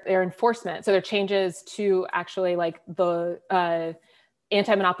their enforcement. So their changes to actually like the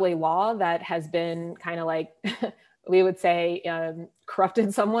anti-monopoly law that has been kind of like, we would say,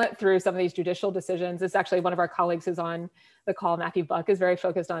 corrupted somewhat through some of these judicial decisions. It's actually one of our colleagues who's on the call, Matthew Buck, is very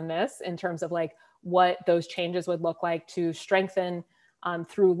focused on this in terms of like what those changes would look like to strengthen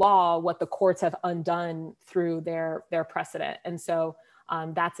through law what the courts have undone through their precedent. And so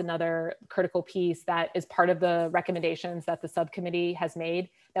that's another critical piece that is part of the recommendations that the subcommittee has made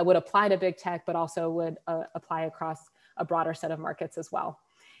that would apply to big tech, but also would apply across a broader set of markets as well.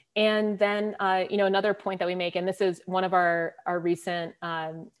 And then, another point that we make, and this is one of our recent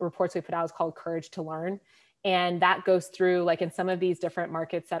reports we put out, is called Courage to Learn. And that goes through, like, in some of these different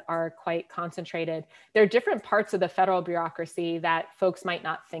markets that are quite concentrated, there are different parts of the federal bureaucracy that folks might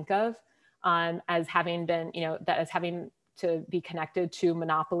not think of as having been, that as having to be connected to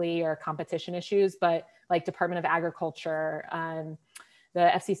monopoly or competition issues, but like Department of Agriculture, the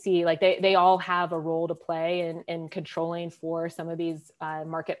FCC, like they all have a role to play in controlling for some of these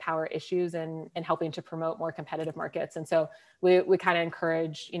market power issues and helping to promote more competitive markets. And so we kind of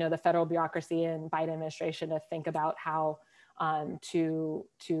encourage, the federal bureaucracy and Biden administration to think about how to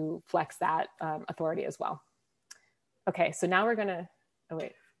flex that authority as well. Okay, so now we're gonna,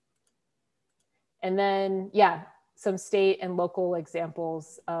 and then, some state and local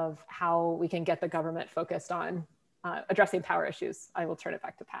examples of how we can get the government focused on addressing power issues. I will turn it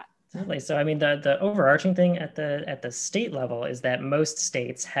back to Pat. Absolutely. So, I mean, the overarching thing at the state level is that most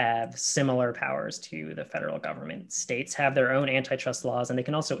states have similar powers to the federal government. States have their own antitrust laws, and they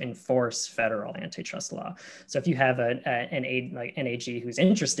can also enforce federal antitrust law. So, if you have an AG who's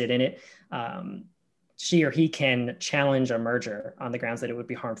interested in it, she or he can challenge a merger on the grounds that it would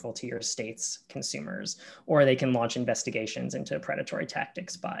be harmful to your state's consumers, or they can launch investigations into predatory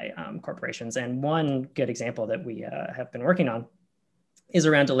tactics by corporations. And one good example that we have been working on is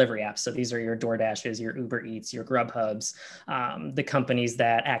around delivery apps. So these are your DoorDashes, your Uber Eats, your Grubhubs, the companies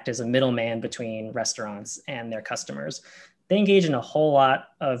that act as a middleman between restaurants and their customers. They engage in a whole lot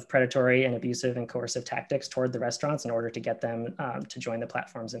of predatory and abusive and coercive tactics toward the restaurants in order to get them to join the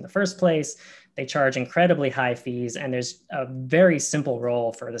platforms in the first place. They charge incredibly high fees, and there's a very simple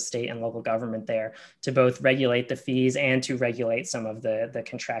role for the state and local government there to both regulate the fees and to regulate some of the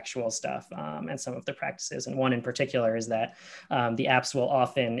contractual stuff and some of the practices. And one in particular is that the apps will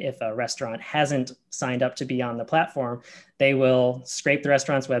often, if a restaurant hasn't signed up to be on the platform, they will scrape the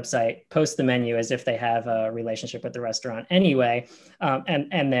restaurant's website, post the menu as if they have a relationship with the restaurant anyway.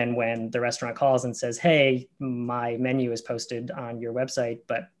 And then when the restaurant calls and says, hey, my menu is posted on your website,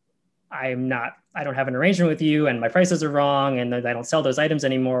 but I don't have an arrangement with you and my prices are wrong and I don't sell those items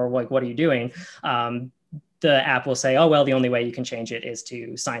anymore, like, what are you doing? The app will say, oh, well, the only way you can change it is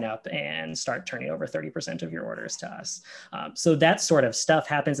to sign up and start turning over 30% of your orders to us. So that sort of stuff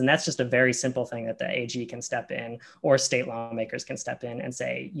happens. And that's just a very simple thing that the AG can step in, or state lawmakers can step in and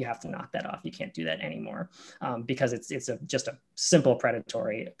say, you have to knock that off. You can't do that anymore because it's just a simple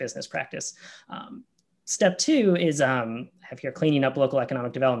predatory business practice. Step two is have here cleaning up local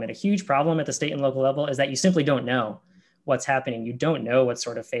economic development. A huge problem at the state and local level is that you simply don't know what's happening. You don't know what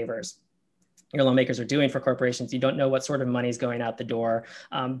sort of favors your lawmakers are doing for corporations. You don't know what sort of money is going out the door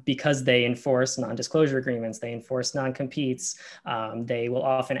because they enforce non-disclosure agreements, they enforce non-competes. They will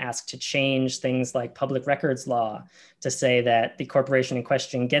often ask to change things like public records law to say that the corporation in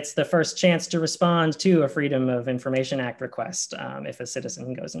question gets the first chance to respond to a Freedom of Information Act request if a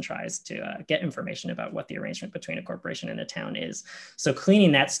citizen goes and tries to get information about what the arrangement between a corporation and a town is. So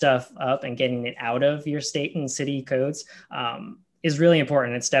cleaning that stuff up and getting it out of your state and city codes is really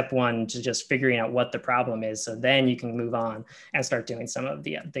important. It's step one to just figuring out what the problem is. So then you can move on and start doing some of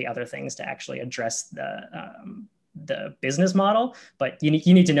the other things to actually address the business model, but you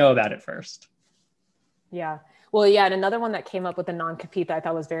need to know about it first. Yeah. Well, yeah, and another one that came up with the non-compete that I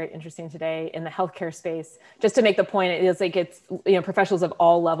thought was very interesting today in the healthcare space, just to make the point, it is like it's, professionals of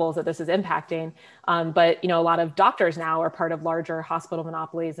all levels that this is impacting. But, a lot of doctors now are part of larger hospital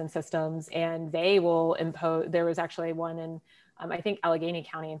monopolies and systems, and they will impose, there was actually one in, I think, Allegheny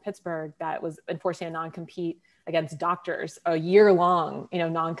County in Pittsburgh that was enforcing a non-compete against doctors, a year-long,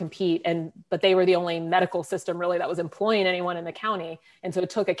 non-compete, but they were the only medical system really that was employing anyone in the county. And so it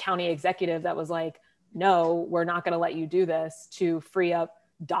took a county executive that was like, no, we're not going to let you do this, to free up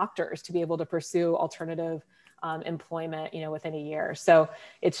doctors to be able to pursue alternative employment, within a year. So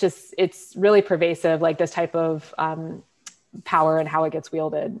it's really pervasive, like this type of power and how it gets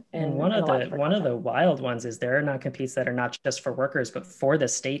wielded. And one of the wild ones is there are non-competes that are not just for workers, but for the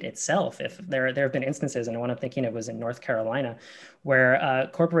state itself. If there have been instances, and one I'm thinking of was in North Carolina, where a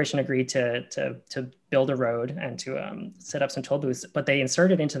corporation agreed to build a road and to set up some toll booths, but they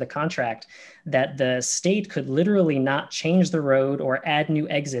inserted into the contract that the state could literally not change the road or add new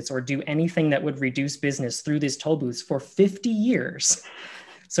exits or do anything that would reduce business through these toll booths for 50 years.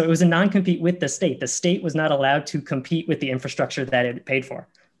 So it was a non-compete with the state. The state was not allowed to compete with the infrastructure that it paid for.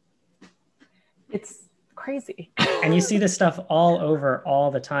 It's crazy. And you see this stuff all over all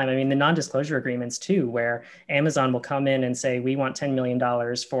the time. I mean, the non-disclosure agreements too, where Amazon will come in and say, we want $10 million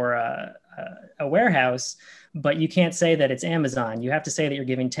for a warehouse, but you can't say that it's Amazon. You have to say that you're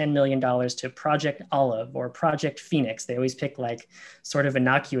giving $10 million to Project Olive or Project Phoenix. They always pick like sort of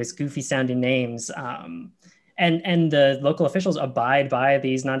innocuous, goofy sounding names. And the local officials abide by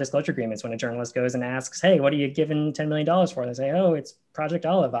these non-disclosure agreements. When a journalist goes and asks, hey, what are you giving $10 million for? They say, oh, it's Project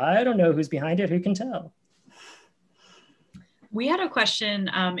Olive. I don't know who's behind it. Who can tell? We had a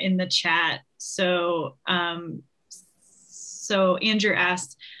question in the chat. So Andrew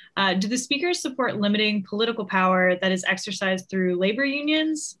asked, do the speakers support limiting political power that is exercised through labor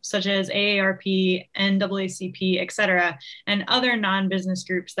unions, such as AARP, NAACP, et cetera, and other non-business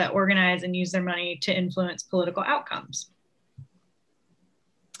groups that organize and use their money to influence political outcomes?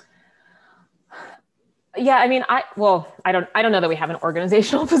 Yeah, I mean, I don't know that we have an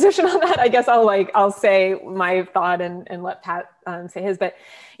organizational position on that. I guess I'll say my thought and let Pat say his. But,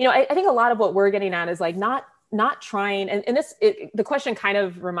 I think a lot of what we're getting at is like not trying, and the question kind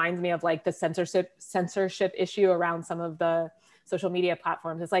of reminds me of like the censorship issue around some of the social media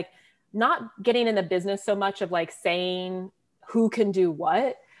platforms. It's like not getting in the business so much of like saying who can do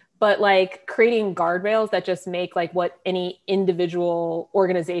what, but like creating guardrails that just make like what any individual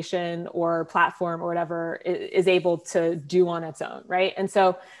organization or platform or whatever is able to do on its own, right? And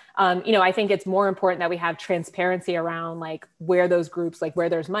so, I think it's more important that we have transparency around like where those groups, like where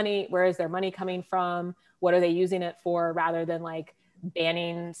there's money, where is their money coming from, what are they using it for, rather than like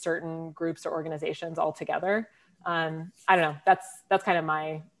banning certain groups or organizations altogether. I don't know. That's kind of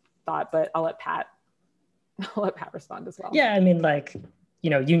my thought, but I'll let Pat respond as well. Yeah, I mean, like,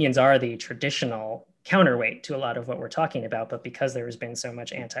 unions are the traditional counterweight to a lot of what we're talking about, but because there has been so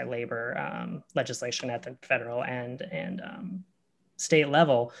much anti-labor legislation at the federal and state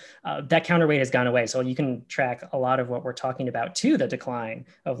level, that counterweight has gone away. So you can track a lot of what we're talking about to the decline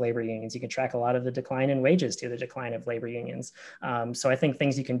of labor unions. You can track a lot of the decline in wages to the decline of labor unions. So I think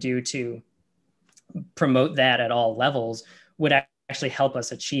things you can do to promote that at all levels would actually help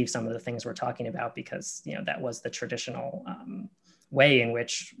us achieve some of the things we're talking about, because that was the traditional way in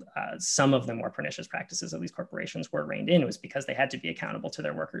which some of the more pernicious practices of these corporations were reined in. It was because they had to be accountable to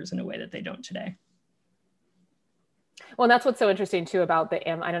their workers in a way that they don't today. Well, and that's what's so interesting too about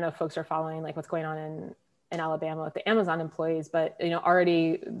I don't know if folks are following like what's going on in Alabama with the Amazon employees, but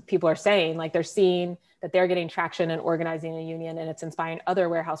already people are saying like they're seeing that they're getting traction and organizing a union, and it's inspiring other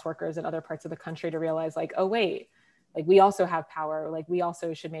warehouse workers in other parts of the country to realize like, oh wait, like we also have power, like we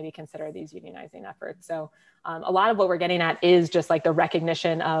also should maybe consider these unionizing efforts. So a lot of what we're getting at is just like the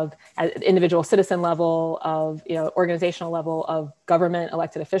recognition of at individual citizen level, of organizational level, of government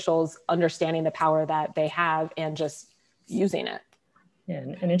elected officials understanding the power that they have and just using it. Yeah,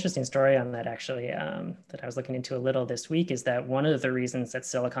 an interesting story on that actually that I was looking into a little this week is that one of the reasons that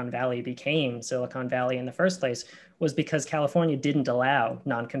Silicon Valley became Silicon Valley in the first place was because California didn't allow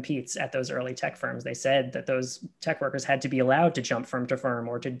non-competes at those early tech firms. They said that those tech workers had to be allowed to jump firm to firm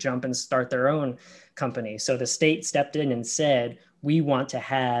or to jump and start their own company. So the state stepped in and said, we want to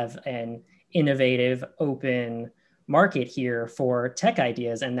have an innovative, open market here for tech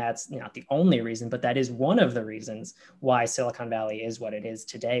ideas. And that's not the only reason, but that is one of the reasons why Silicon Valley is what it is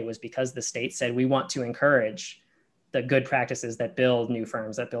today, was because the state said, we want to encourage the good practices that build new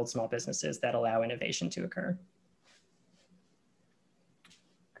firms, that build small businesses, that allow innovation to occur.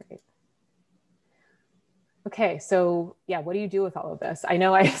 Great. Okay, so yeah, what do you do with all of this? I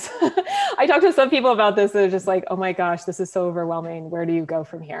know I I talked to some people about this. They're just like, oh my gosh, this is so overwhelming. Where do you go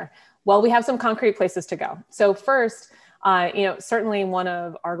from here? Well, we have some concrete places to go. So first, certainly one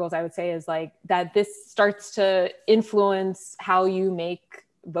of our goals, I would say, is like that this starts to influence how you make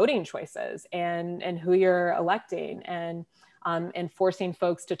voting choices and who you're electing, and forcing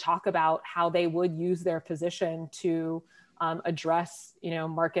folks to talk about how they would use their position to address,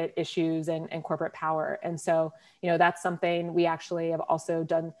 market issues and corporate power. And so, that's something we actually have also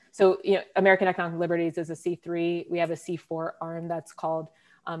done. So, American Economic Liberties is a C3. We have a C4 arm that's called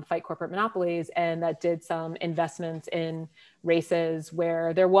Fight Corporate Monopolies, and that did some investments in races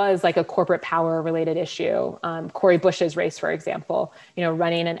where there was like a corporate power related issue. Cori Bush's race, for example,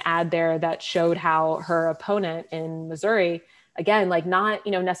 running an ad there that showed how her opponent in Missouri, again, like not,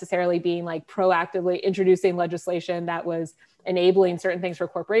 necessarily being like proactively introducing legislation that was enabling certain things for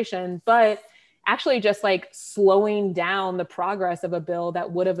corporations, but actually just like slowing down the progress of a bill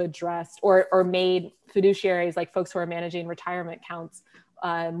that would have addressed or made fiduciaries, like folks who are managing retirement accounts,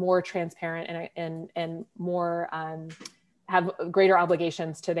 more transparent and more have greater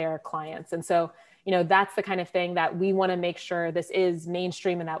obligations to their clients. And so, that's the kind of thing that we want to make sure this is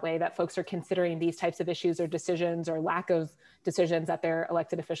mainstream in that way, that folks are considering these types of issues or decisions or lack of decisions that their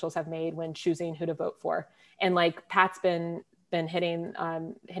elected officials have made when choosing who to vote for. And like Pat's been hitting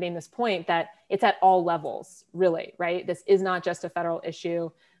this point, that it's at all levels, really, right? This is not just a federal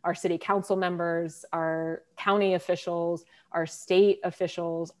issue. Our city council members, our county officials, our state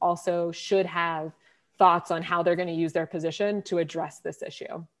officials also should have thoughts on how they're going to use their position to address this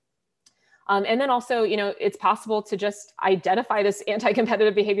issue. And then also, it's possible to just identify this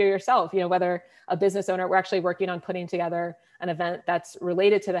anti-competitive behavior yourself, whether a business owner, we're actually working on putting together an event that's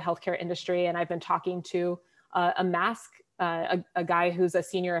related to the healthcare industry. And I've been talking to a guy who's a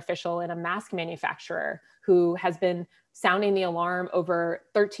senior official in a mask manufacturer who has been sounding the alarm over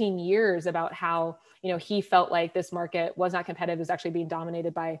 13 years about how, he felt like this market was not competitive, it was actually being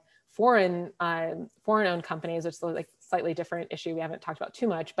dominated by foreign-owned companies, which is like a slightly different issue we haven't talked about too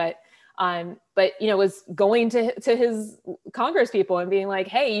much, but was going to his Congress people and being like,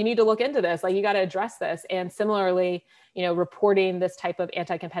 hey, you need to look into this, like you got to address this. And similarly, reporting this type of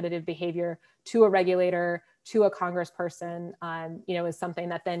anti-competitive behavior to a regulator, to a congressperson, is something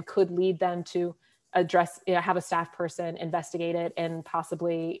that then could lead them to address, have a staff person investigate it and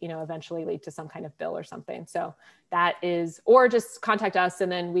possibly, eventually lead to some kind of bill or something. So that is, or just contact us and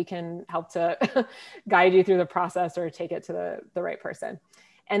then we can help to guide you through the process or take it to the right person.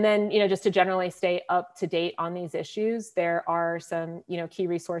 And then, just to generally stay up to date on these issues, there are some, key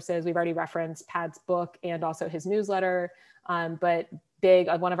resources. We've already referenced Pat's book and also his newsletter, but big,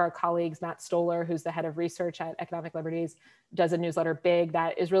 one of our colleagues, Matt Stoller, who's the head of research at Economic Liberties, does a newsletter, Big,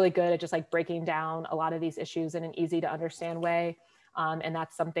 that is really good at just like breaking down a lot of these issues in an easy to understand way. And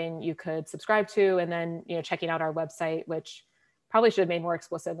that's something you could subscribe to. And then, checking out our website, which probably should have made more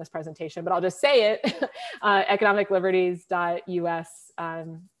explicit in this presentation, but I'll just say it, economicliberties.us.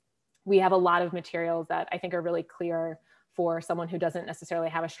 We have a lot of materials that I think are really clear for someone who doesn't necessarily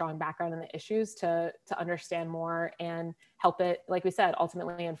have a strong background in the issues to understand more and help it, like we said,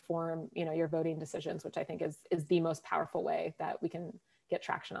 ultimately inform, your voting decisions, which I think is the most powerful way that we can get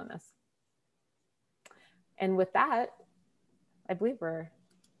traction on this. And with that, I believe we're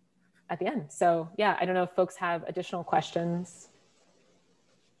at the end. So yeah, I don't know if folks have additional questions.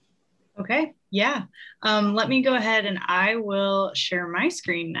 Okay, yeah. Let me go ahead and I will share my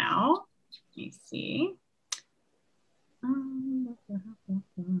screen now. Let me see.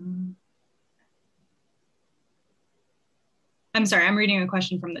 I'm sorry, I'm reading a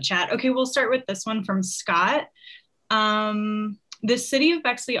question from the chat. Okay, we'll start with this one from Scott. The city of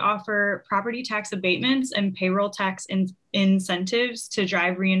Bexley offer property tax abatements and payroll tax incentives to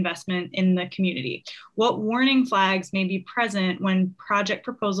drive reinvestment in the community. What warning flags may be present when project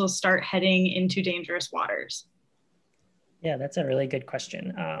proposals start heading into dangerous waters? Yeah, that's a really good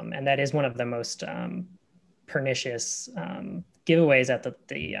question. And that is one of the most pernicious giveaways at the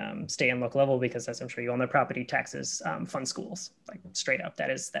state and local level, because as I'm sure you all know, property taxes fund schools, like straight up, that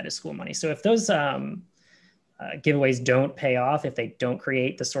is school money. So if those giveaways don't pay off, if they don't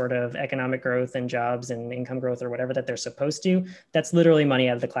create the sort of economic growth and jobs and income growth or whatever that they're supposed to, that's literally money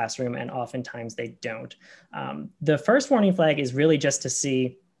out of the classroom, and oftentimes they don't. The first warning flag is really just to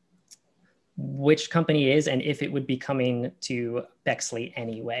see which company is and if it would be coming to Bexley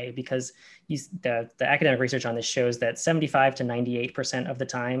anyway, because the academic research on this shows that 75 to 98% of the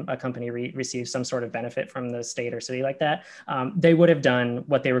time a company receives some sort of benefit from the state or city like that, they would have done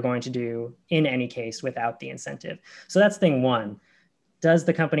what they were going to do in any case without the incentive. So that's thing one. Does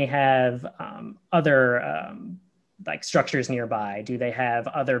the company have other like structures nearby? Do they have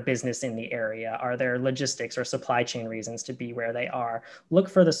other business in the area? Are there logistics or supply chain reasons to be where they are? Look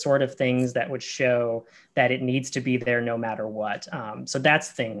for the sort of things that would show that it needs to be there no matter what. So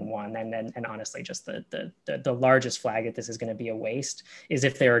that's thing one. And honestly, just the largest flag that this is going to be a waste is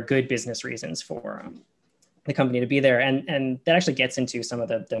if there are good business reasons for the company to be there. And that actually gets into some of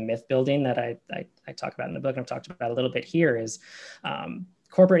the myth building that I talk about in the book, and I've talked about a little bit here, is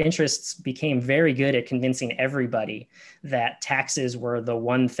corporate interests became very good at convincing everybody that taxes were the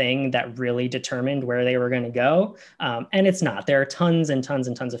one thing that really determined where they were going to go. And it's not. There are tons and tons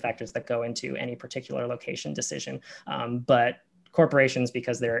and tons of factors that go into any particular location decision. But corporations,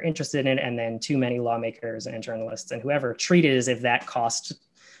 because they're interested in it, and then too many lawmakers and journalists and whoever treat it as if that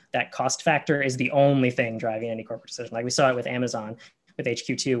cost factor is the only thing driving any corporate decision. Like we saw it with Amazon, with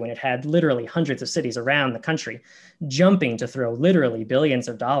HQ2, when it had literally hundreds of cities around the country jumping to throw literally billions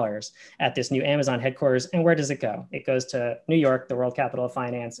of dollars at this new Amazon headquarters. And where does it go? It goes to New York, the world capital of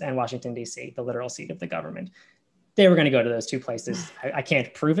finance, and Washington, D.C., the literal seat of the government. They were going to go to those two places. I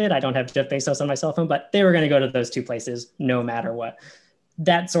can't prove it. I don't have Jeff Bezos on my cell phone, but they were going to go to those two places no matter what.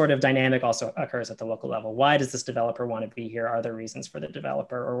 That sort of dynamic also occurs at the local level. Why does this developer want to be here? Are there reasons for the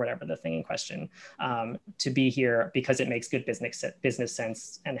developer or whatever the thing in question to be here? Because it makes good business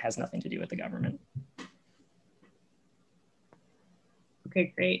sense and has nothing to do with the government.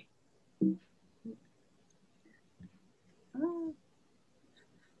 Okay, great.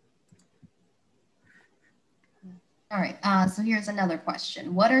 All right, so here's another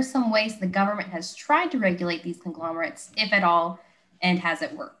question. What are some ways the government has tried to regulate these conglomerates, if at all, and has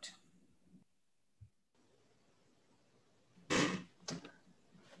it worked?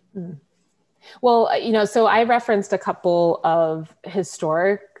 Well, so I referenced a couple of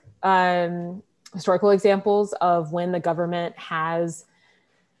historical examples of when the government has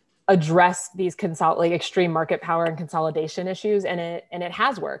addressed these extreme market power and consolidation issues, and it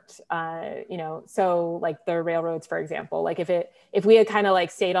has worked. So like the railroads, for example, like if we had kind of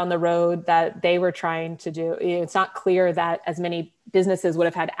like stayed on the road that they were trying to do, it's not clear that as many businesses would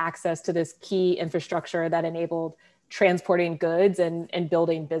have had access to this key infrastructure that enabled transporting goods and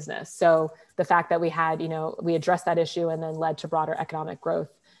building business. So the fact that we addressed that issue and then led to broader economic growth,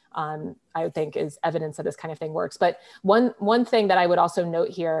 I would think is evidence that this kind of thing works. But one thing that I would also note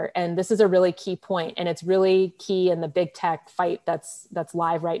here, and this is a really key point, and it's really key in the big tech fight that's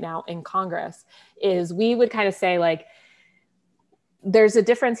live right now in Congress, is we would kind of say like, there's a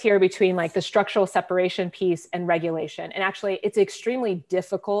difference here between like the structural separation piece and regulation. And actually it's extremely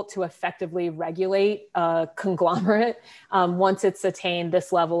difficult to effectively regulate a conglomerate once it's attained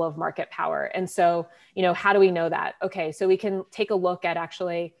this level of market power. And so, how do we know that? Okay, so we can take a look at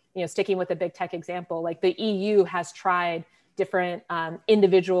actually, sticking with the big tech example, like the EU has tried different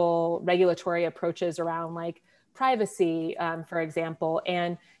individual regulatory approaches around like privacy, for example.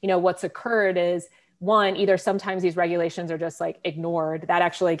 And, what's occurred is, one, either sometimes these regulations are just like ignored. That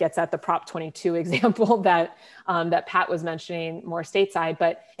actually gets at the Prop 22 example that Pat was mentioning more stateside,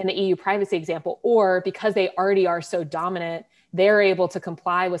 but in the EU privacy example, or because they already are so dominant, they're able to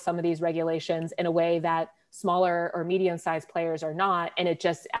comply with some of these regulations in a way that smaller or medium-sized players are not, and it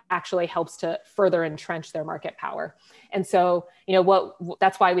just actually helps to further entrench their market power. And so,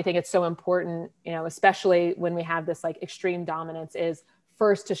 that's why we think it's so important, especially when we have this like extreme dominance, is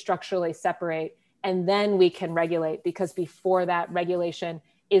first to structurally separate, and then we can regulate, because before that, regulation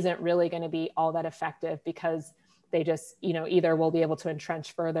isn't really going to be all that effective, because they just, either will be able to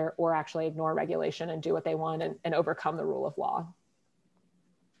entrench further or actually ignore regulation and do what they want and overcome the rule of law.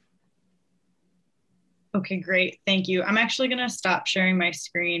 Okay, great. Thank you. I'm actually going to stop sharing my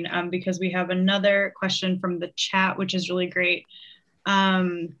screen because we have another question from the chat, which is really great.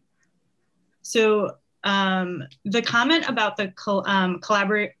 The comment about the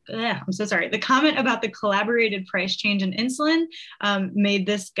the comment about the collaborated price change in insulin made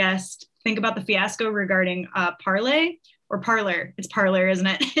this guest think about the fiasco regarding Parler. It's Parler, isn't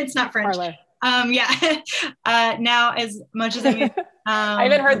it? It's not French. Parler. Now, as much as I may, I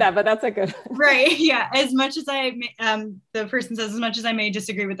haven't heard that, but that's a good right. Yeah. As much as the person says, as much as I may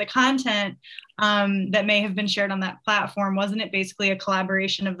disagree with the content that may have been shared on that platform, wasn't it basically a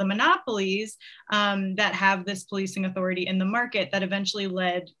collaboration of the monopolies that have this policing authority in the market that eventually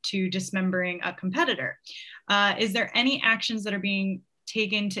led to dismembering a competitor? Is there any actions that are being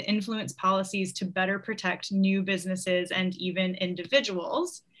taken to influence policies to better protect new businesses and even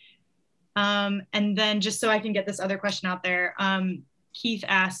individuals? And then just so I can get this other question out there, Keith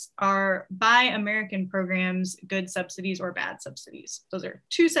asks, are Buy American programs good subsidies or bad subsidies? Those are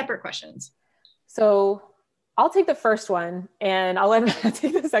two separate questions. So I'll take the first one and I'll let Matt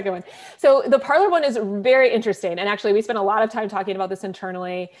take the second one. So the Parler one is very interesting. And actually we spent a lot of time talking about this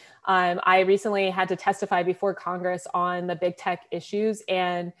internally. I recently had to testify before Congress on the big tech issues,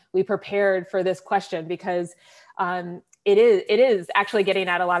 and we prepared for this question because it is actually getting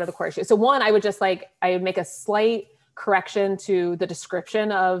at a lot of the core issues. So one, I would make a slight correction to the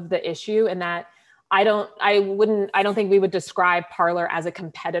description of the issue, and that I don't think we would describe Parler as a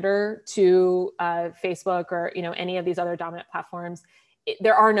competitor to Facebook or, any of these other dominant platforms.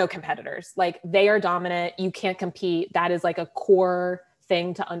 There are no competitors. Like, they are dominant. You can't compete. That is like a core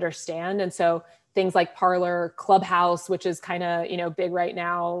thing to understand. And so things like Parler, Clubhouse, which is kind of, big right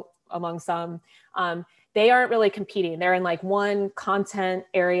now among some, they aren't really competing. They're in like one content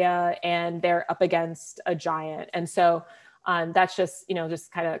area and they're up against a giant. And so that's just,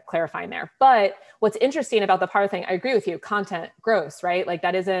 just kind of clarifying there. But what's interesting about the Parler thing, I agree with you, content gross, right? Like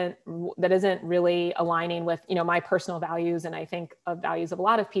that isn't really aligning with, my personal values, and I think of values of a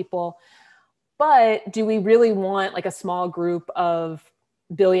lot of people. But do we really want like a small group of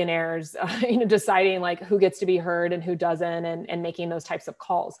billionaires, deciding like who gets to be heard and who doesn't, and making those types of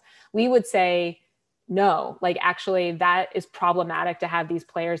calls? We would say, no, like actually that is problematic to have these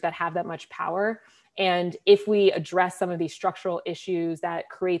players that have that much power. And if we address some of these structural issues that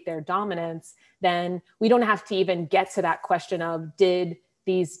create their dominance, then we don't have to even get to that question of, did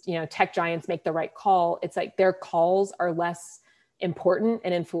these, tech giants make the right call? It's like their calls are less important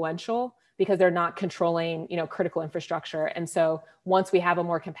and influential because they're not controlling, critical infrastructure. And so once we have a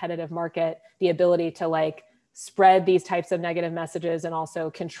more competitive market, the ability to like spread these types of negative messages and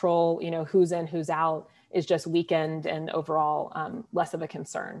also control, who's in, who's out, is just weakened and overall less of a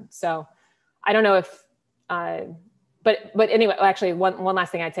concern. So I don't know if, but anyway, actually one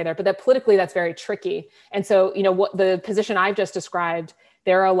last thing I'd say there, but that politically that's very tricky. And so, what the position I've just described,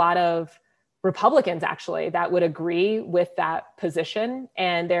 there are a lot of Republicans actually that would agree with that position.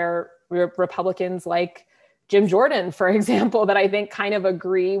 And there are Republicans like Jim Jordan, for example, that I think kind of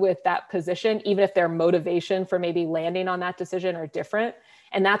agree with that position, even if their motivation for maybe landing on that decision are different.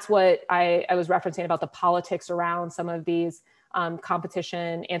 And that's what I was referencing about the politics around some of these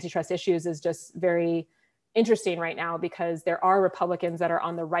competition, antitrust issues is just very interesting right now, because there are Republicans that are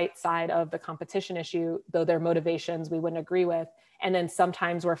on the right side of the competition issue, though their motivations we wouldn't agree with. And then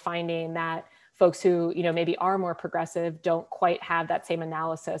sometimes we're finding that folks who, maybe are more progressive don't quite have that same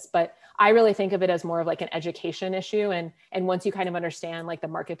analysis. But I really think of it as more of like an education issue. And once you kind of understand like the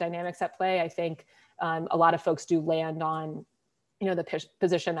market dynamics at play, I think a lot of folks do land on, the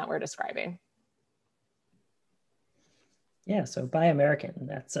position that we're describing. Yeah, so Buy American,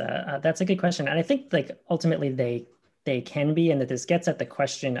 that's a good question. And I think like ultimately they can be, and that this gets at the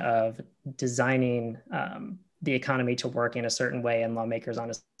question of designing the economy to work in a certain way, and lawmakers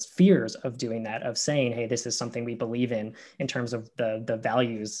on fears of doing that, of saying, hey, this is something we believe in terms of the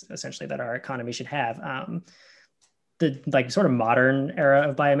values essentially that our economy should have. The like sort of modern era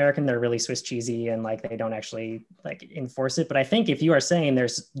of Buy American, they're really Swiss cheesy and like they don't actually like enforce it. But I think if you are saying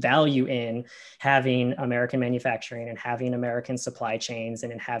there's value in having American manufacturing and having American supply chains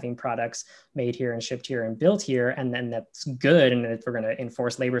and in having products made here and shipped here and built here, and then that's good. And if we're going to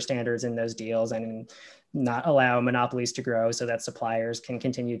enforce labor standards in those deals and not allow monopolies to grow so that suppliers can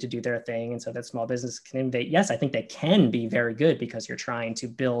continue to do their thing and so that small business can innovate, yes, I think they can be very good, because you're trying to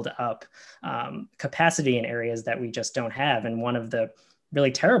build up capacity in areas that we just don't have. And one of the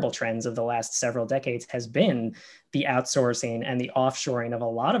really terrible trends of the last several decades has been the outsourcing and the offshoring of a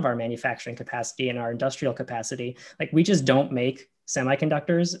lot of our manufacturing capacity and our industrial capacity. Like, we just don't make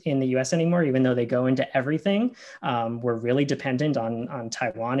semiconductors in the US anymore, even though they go into everything. We're really dependent on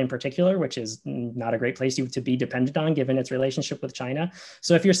Taiwan in particular, which is not a great place to be dependent on given its relationship with China.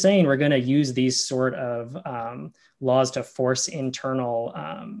 So if you're saying we're going to use these sort of laws to force internal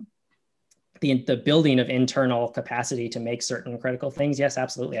the building of internal capacity to make certain critical things, yes,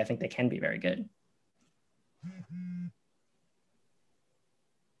 absolutely. I think they can be very good.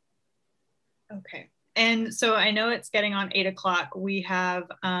 Okay. And so I know it's getting on 8 o'clock. We have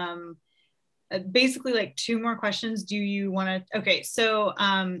basically like 2 more questions. Do you want to? Okay. So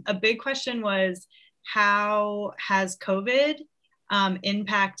a big question was, how has COVID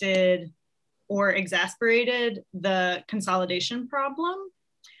impacted or exasperated the consolidation problem?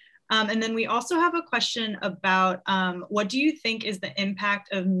 And then we also have a question about what do you think is the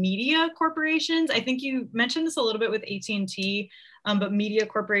impact of media corporations? I think you mentioned this a little bit with AT&T, but media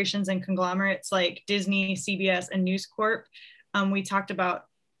corporations and conglomerates like Disney, CBS, and News Corp. We talked about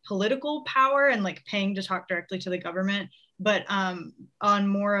political power and like paying to talk directly to the government, but on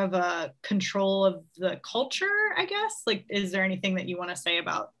more of a control of the culture, I guess. Like, is there anything that you want to say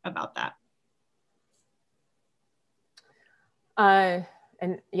about that?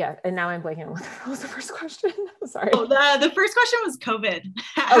 And now I'm blanking on what was the first question. Sorry. Oh, the first question was COVID.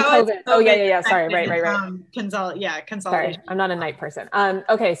 COVID. Oh, yeah. Sorry. Right. Consolidation. Sorry, I'm not a night person.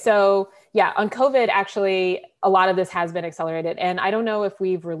 Okay, so yeah, on COVID, actually, a lot of this has been accelerated, and I don't know if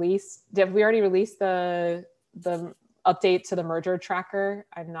did we already release the update to the merger tracker?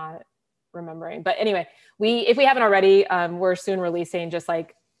 I'm not remembering, but anyway, if we haven't already, we're soon releasing just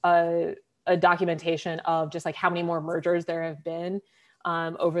like a documentation of just like how many more mergers there have been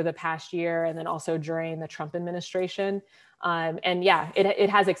over the past year, and then also during the Trump administration. And yeah, it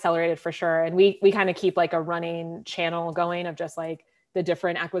has accelerated for sure. And we kind of keep like a running channel going of just like the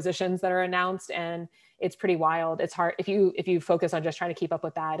different acquisitions that are announced. And it's pretty wild. It's hard if you focus on just trying to keep up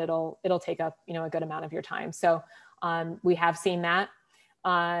with that, it'll take up, a good amount of your time. So we have seen that.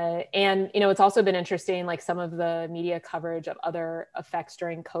 And, it's also been interesting, like some of the media coverage of other effects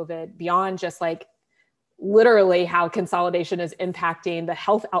during COVID beyond just like literally how consolidation is impacting the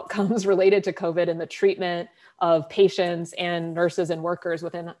health outcomes related to COVID and the treatment of patients and nurses and workers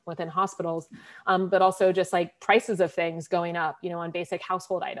within hospitals, but also just like prices of things going up, on basic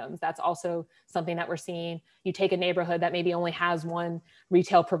household items. That's also something that we're seeing. You take a neighborhood that maybe only has one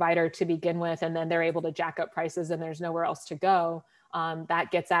retail provider to begin with, and then they're able to jack up prices and there's nowhere else to go.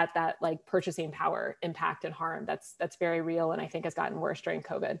 That gets at that like purchasing power impact and harm. That's very real, and I think has gotten worse during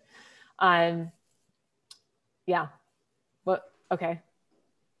COVID. Yeah. Well, okay.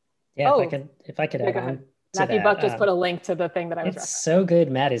 Yeah, if I could add on to Matthew that. Buck just put a link to the thing that I was referencing. It's so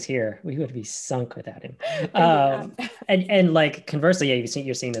good Matt is here. We would be sunk without him. And like conversely, yeah,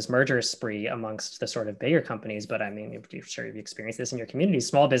 you're seeing this merger spree amongst the sort of bigger companies, but I mean, I'm sure you've experienced this in your community.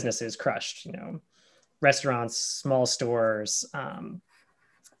 Small businesses crushed, restaurants, small stores,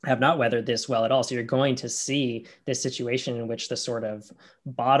 have not weathered this well at all. So you're going to see this situation in which the sort of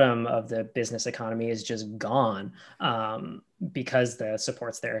bottom of the business economy is just gone because the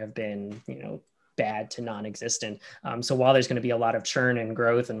supports there have been, bad to non-existent. So while there's going to be a lot of churn and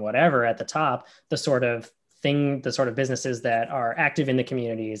growth and whatever at the top, the sort of businesses that are active in the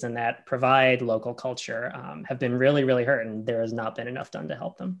communities and that provide local culture have been really, really hurt, and there has not been enough done to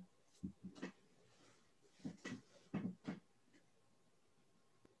help them.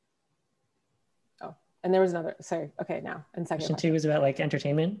 And there was another, sorry. Okay, now, and second question 2 was about like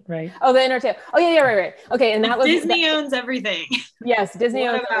entertainment, right? Oh, the entertainment. Oh yeah, right. Okay, and that was Disney owns everything. Yes, Disney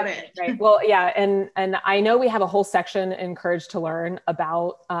owns about everything, it. right? Well, yeah, and I know we have a whole section in Courage to Learn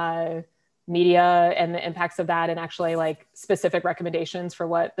about media and the impacts of that, and actually like specific recommendations for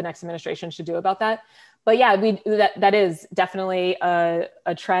what the next administration should do about that. But yeah, that is definitely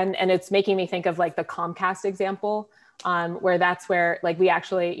a trend, and it's making me think of like the Comcast example. Where that's where like we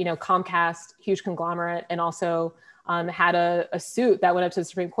actually, Comcast, huge conglomerate, and also had a suit that went up to the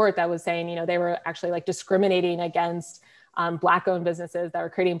Supreme Court that was saying, they were actually like discriminating against Black-owned businesses that were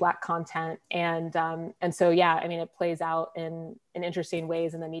creating Black content. And so, yeah, I mean, it plays out in interesting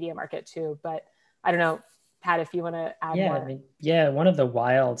ways in the media market too. But I don't know, Pat, if you want to add more. One of the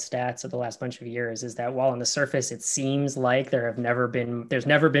wild stats of the last bunch of years is that while on the surface it seems like there's never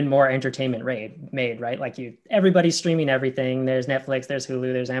been more entertainment made, right? Like everybody's streaming everything. There's Netflix, there's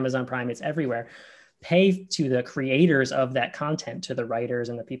Hulu, there's Amazon Prime, it's everywhere. Pay to the creators of that content, to the writers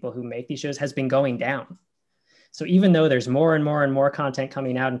and the people who make these shows, has been going down. So even though there's more and more and more content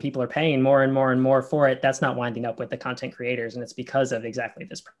coming out and people are paying more and more and more for it, that's not winding up with the content creators. And it's because of exactly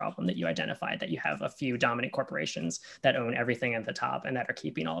this problem that you identified, that you have a few dominant corporations that own everything at the top and that are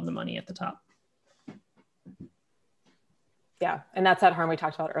keeping all of the money at the top. Yeah, and that's that harm we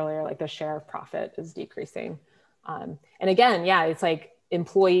talked about earlier, like the share of profit is decreasing. And again, yeah, it's like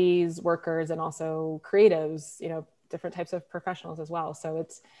employees, workers, and also creatives, different types of professionals as well. So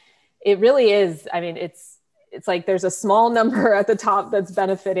it really is, I mean, it's like there's a small number at the top that's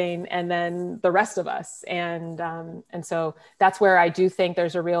benefiting, and then the rest of us. And so that's where I do think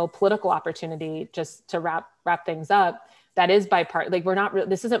there's a real political opportunity, just to wrap things up. That is like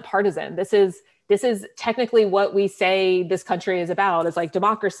this isn't partisan. This is technically what we say this country is about. It's like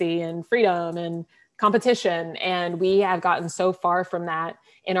democracy and freedom and competition. And we have gotten so far from that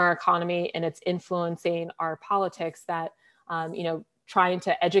in our economy, and it's influencing our politics that, trying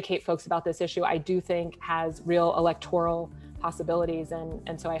to educate folks about this issue, I do think has real electoral possibilities.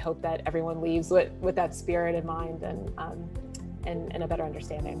 And so I hope that everyone leaves with that spirit in mind and a better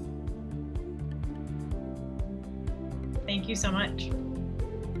understanding. Thank you so much.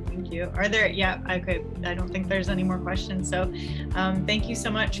 Thank you. Are there, I don't think there's any more questions. So thank you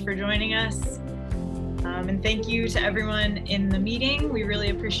so much for joining us. And thank you to everyone in the meeting. We really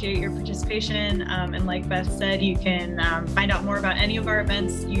appreciate your participation. And like Beth said, you can find out more about any of our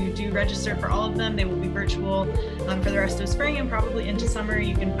events. You do register for all of them. They will be virtual for the rest of spring and probably into summer.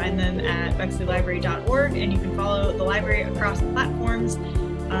 You can find them at bexleylibrary.org, and you can follow the library across the platforms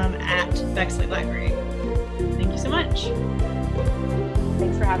at Bexley Library. Thank you so much.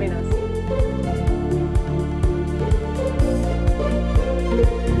 Thanks for having us.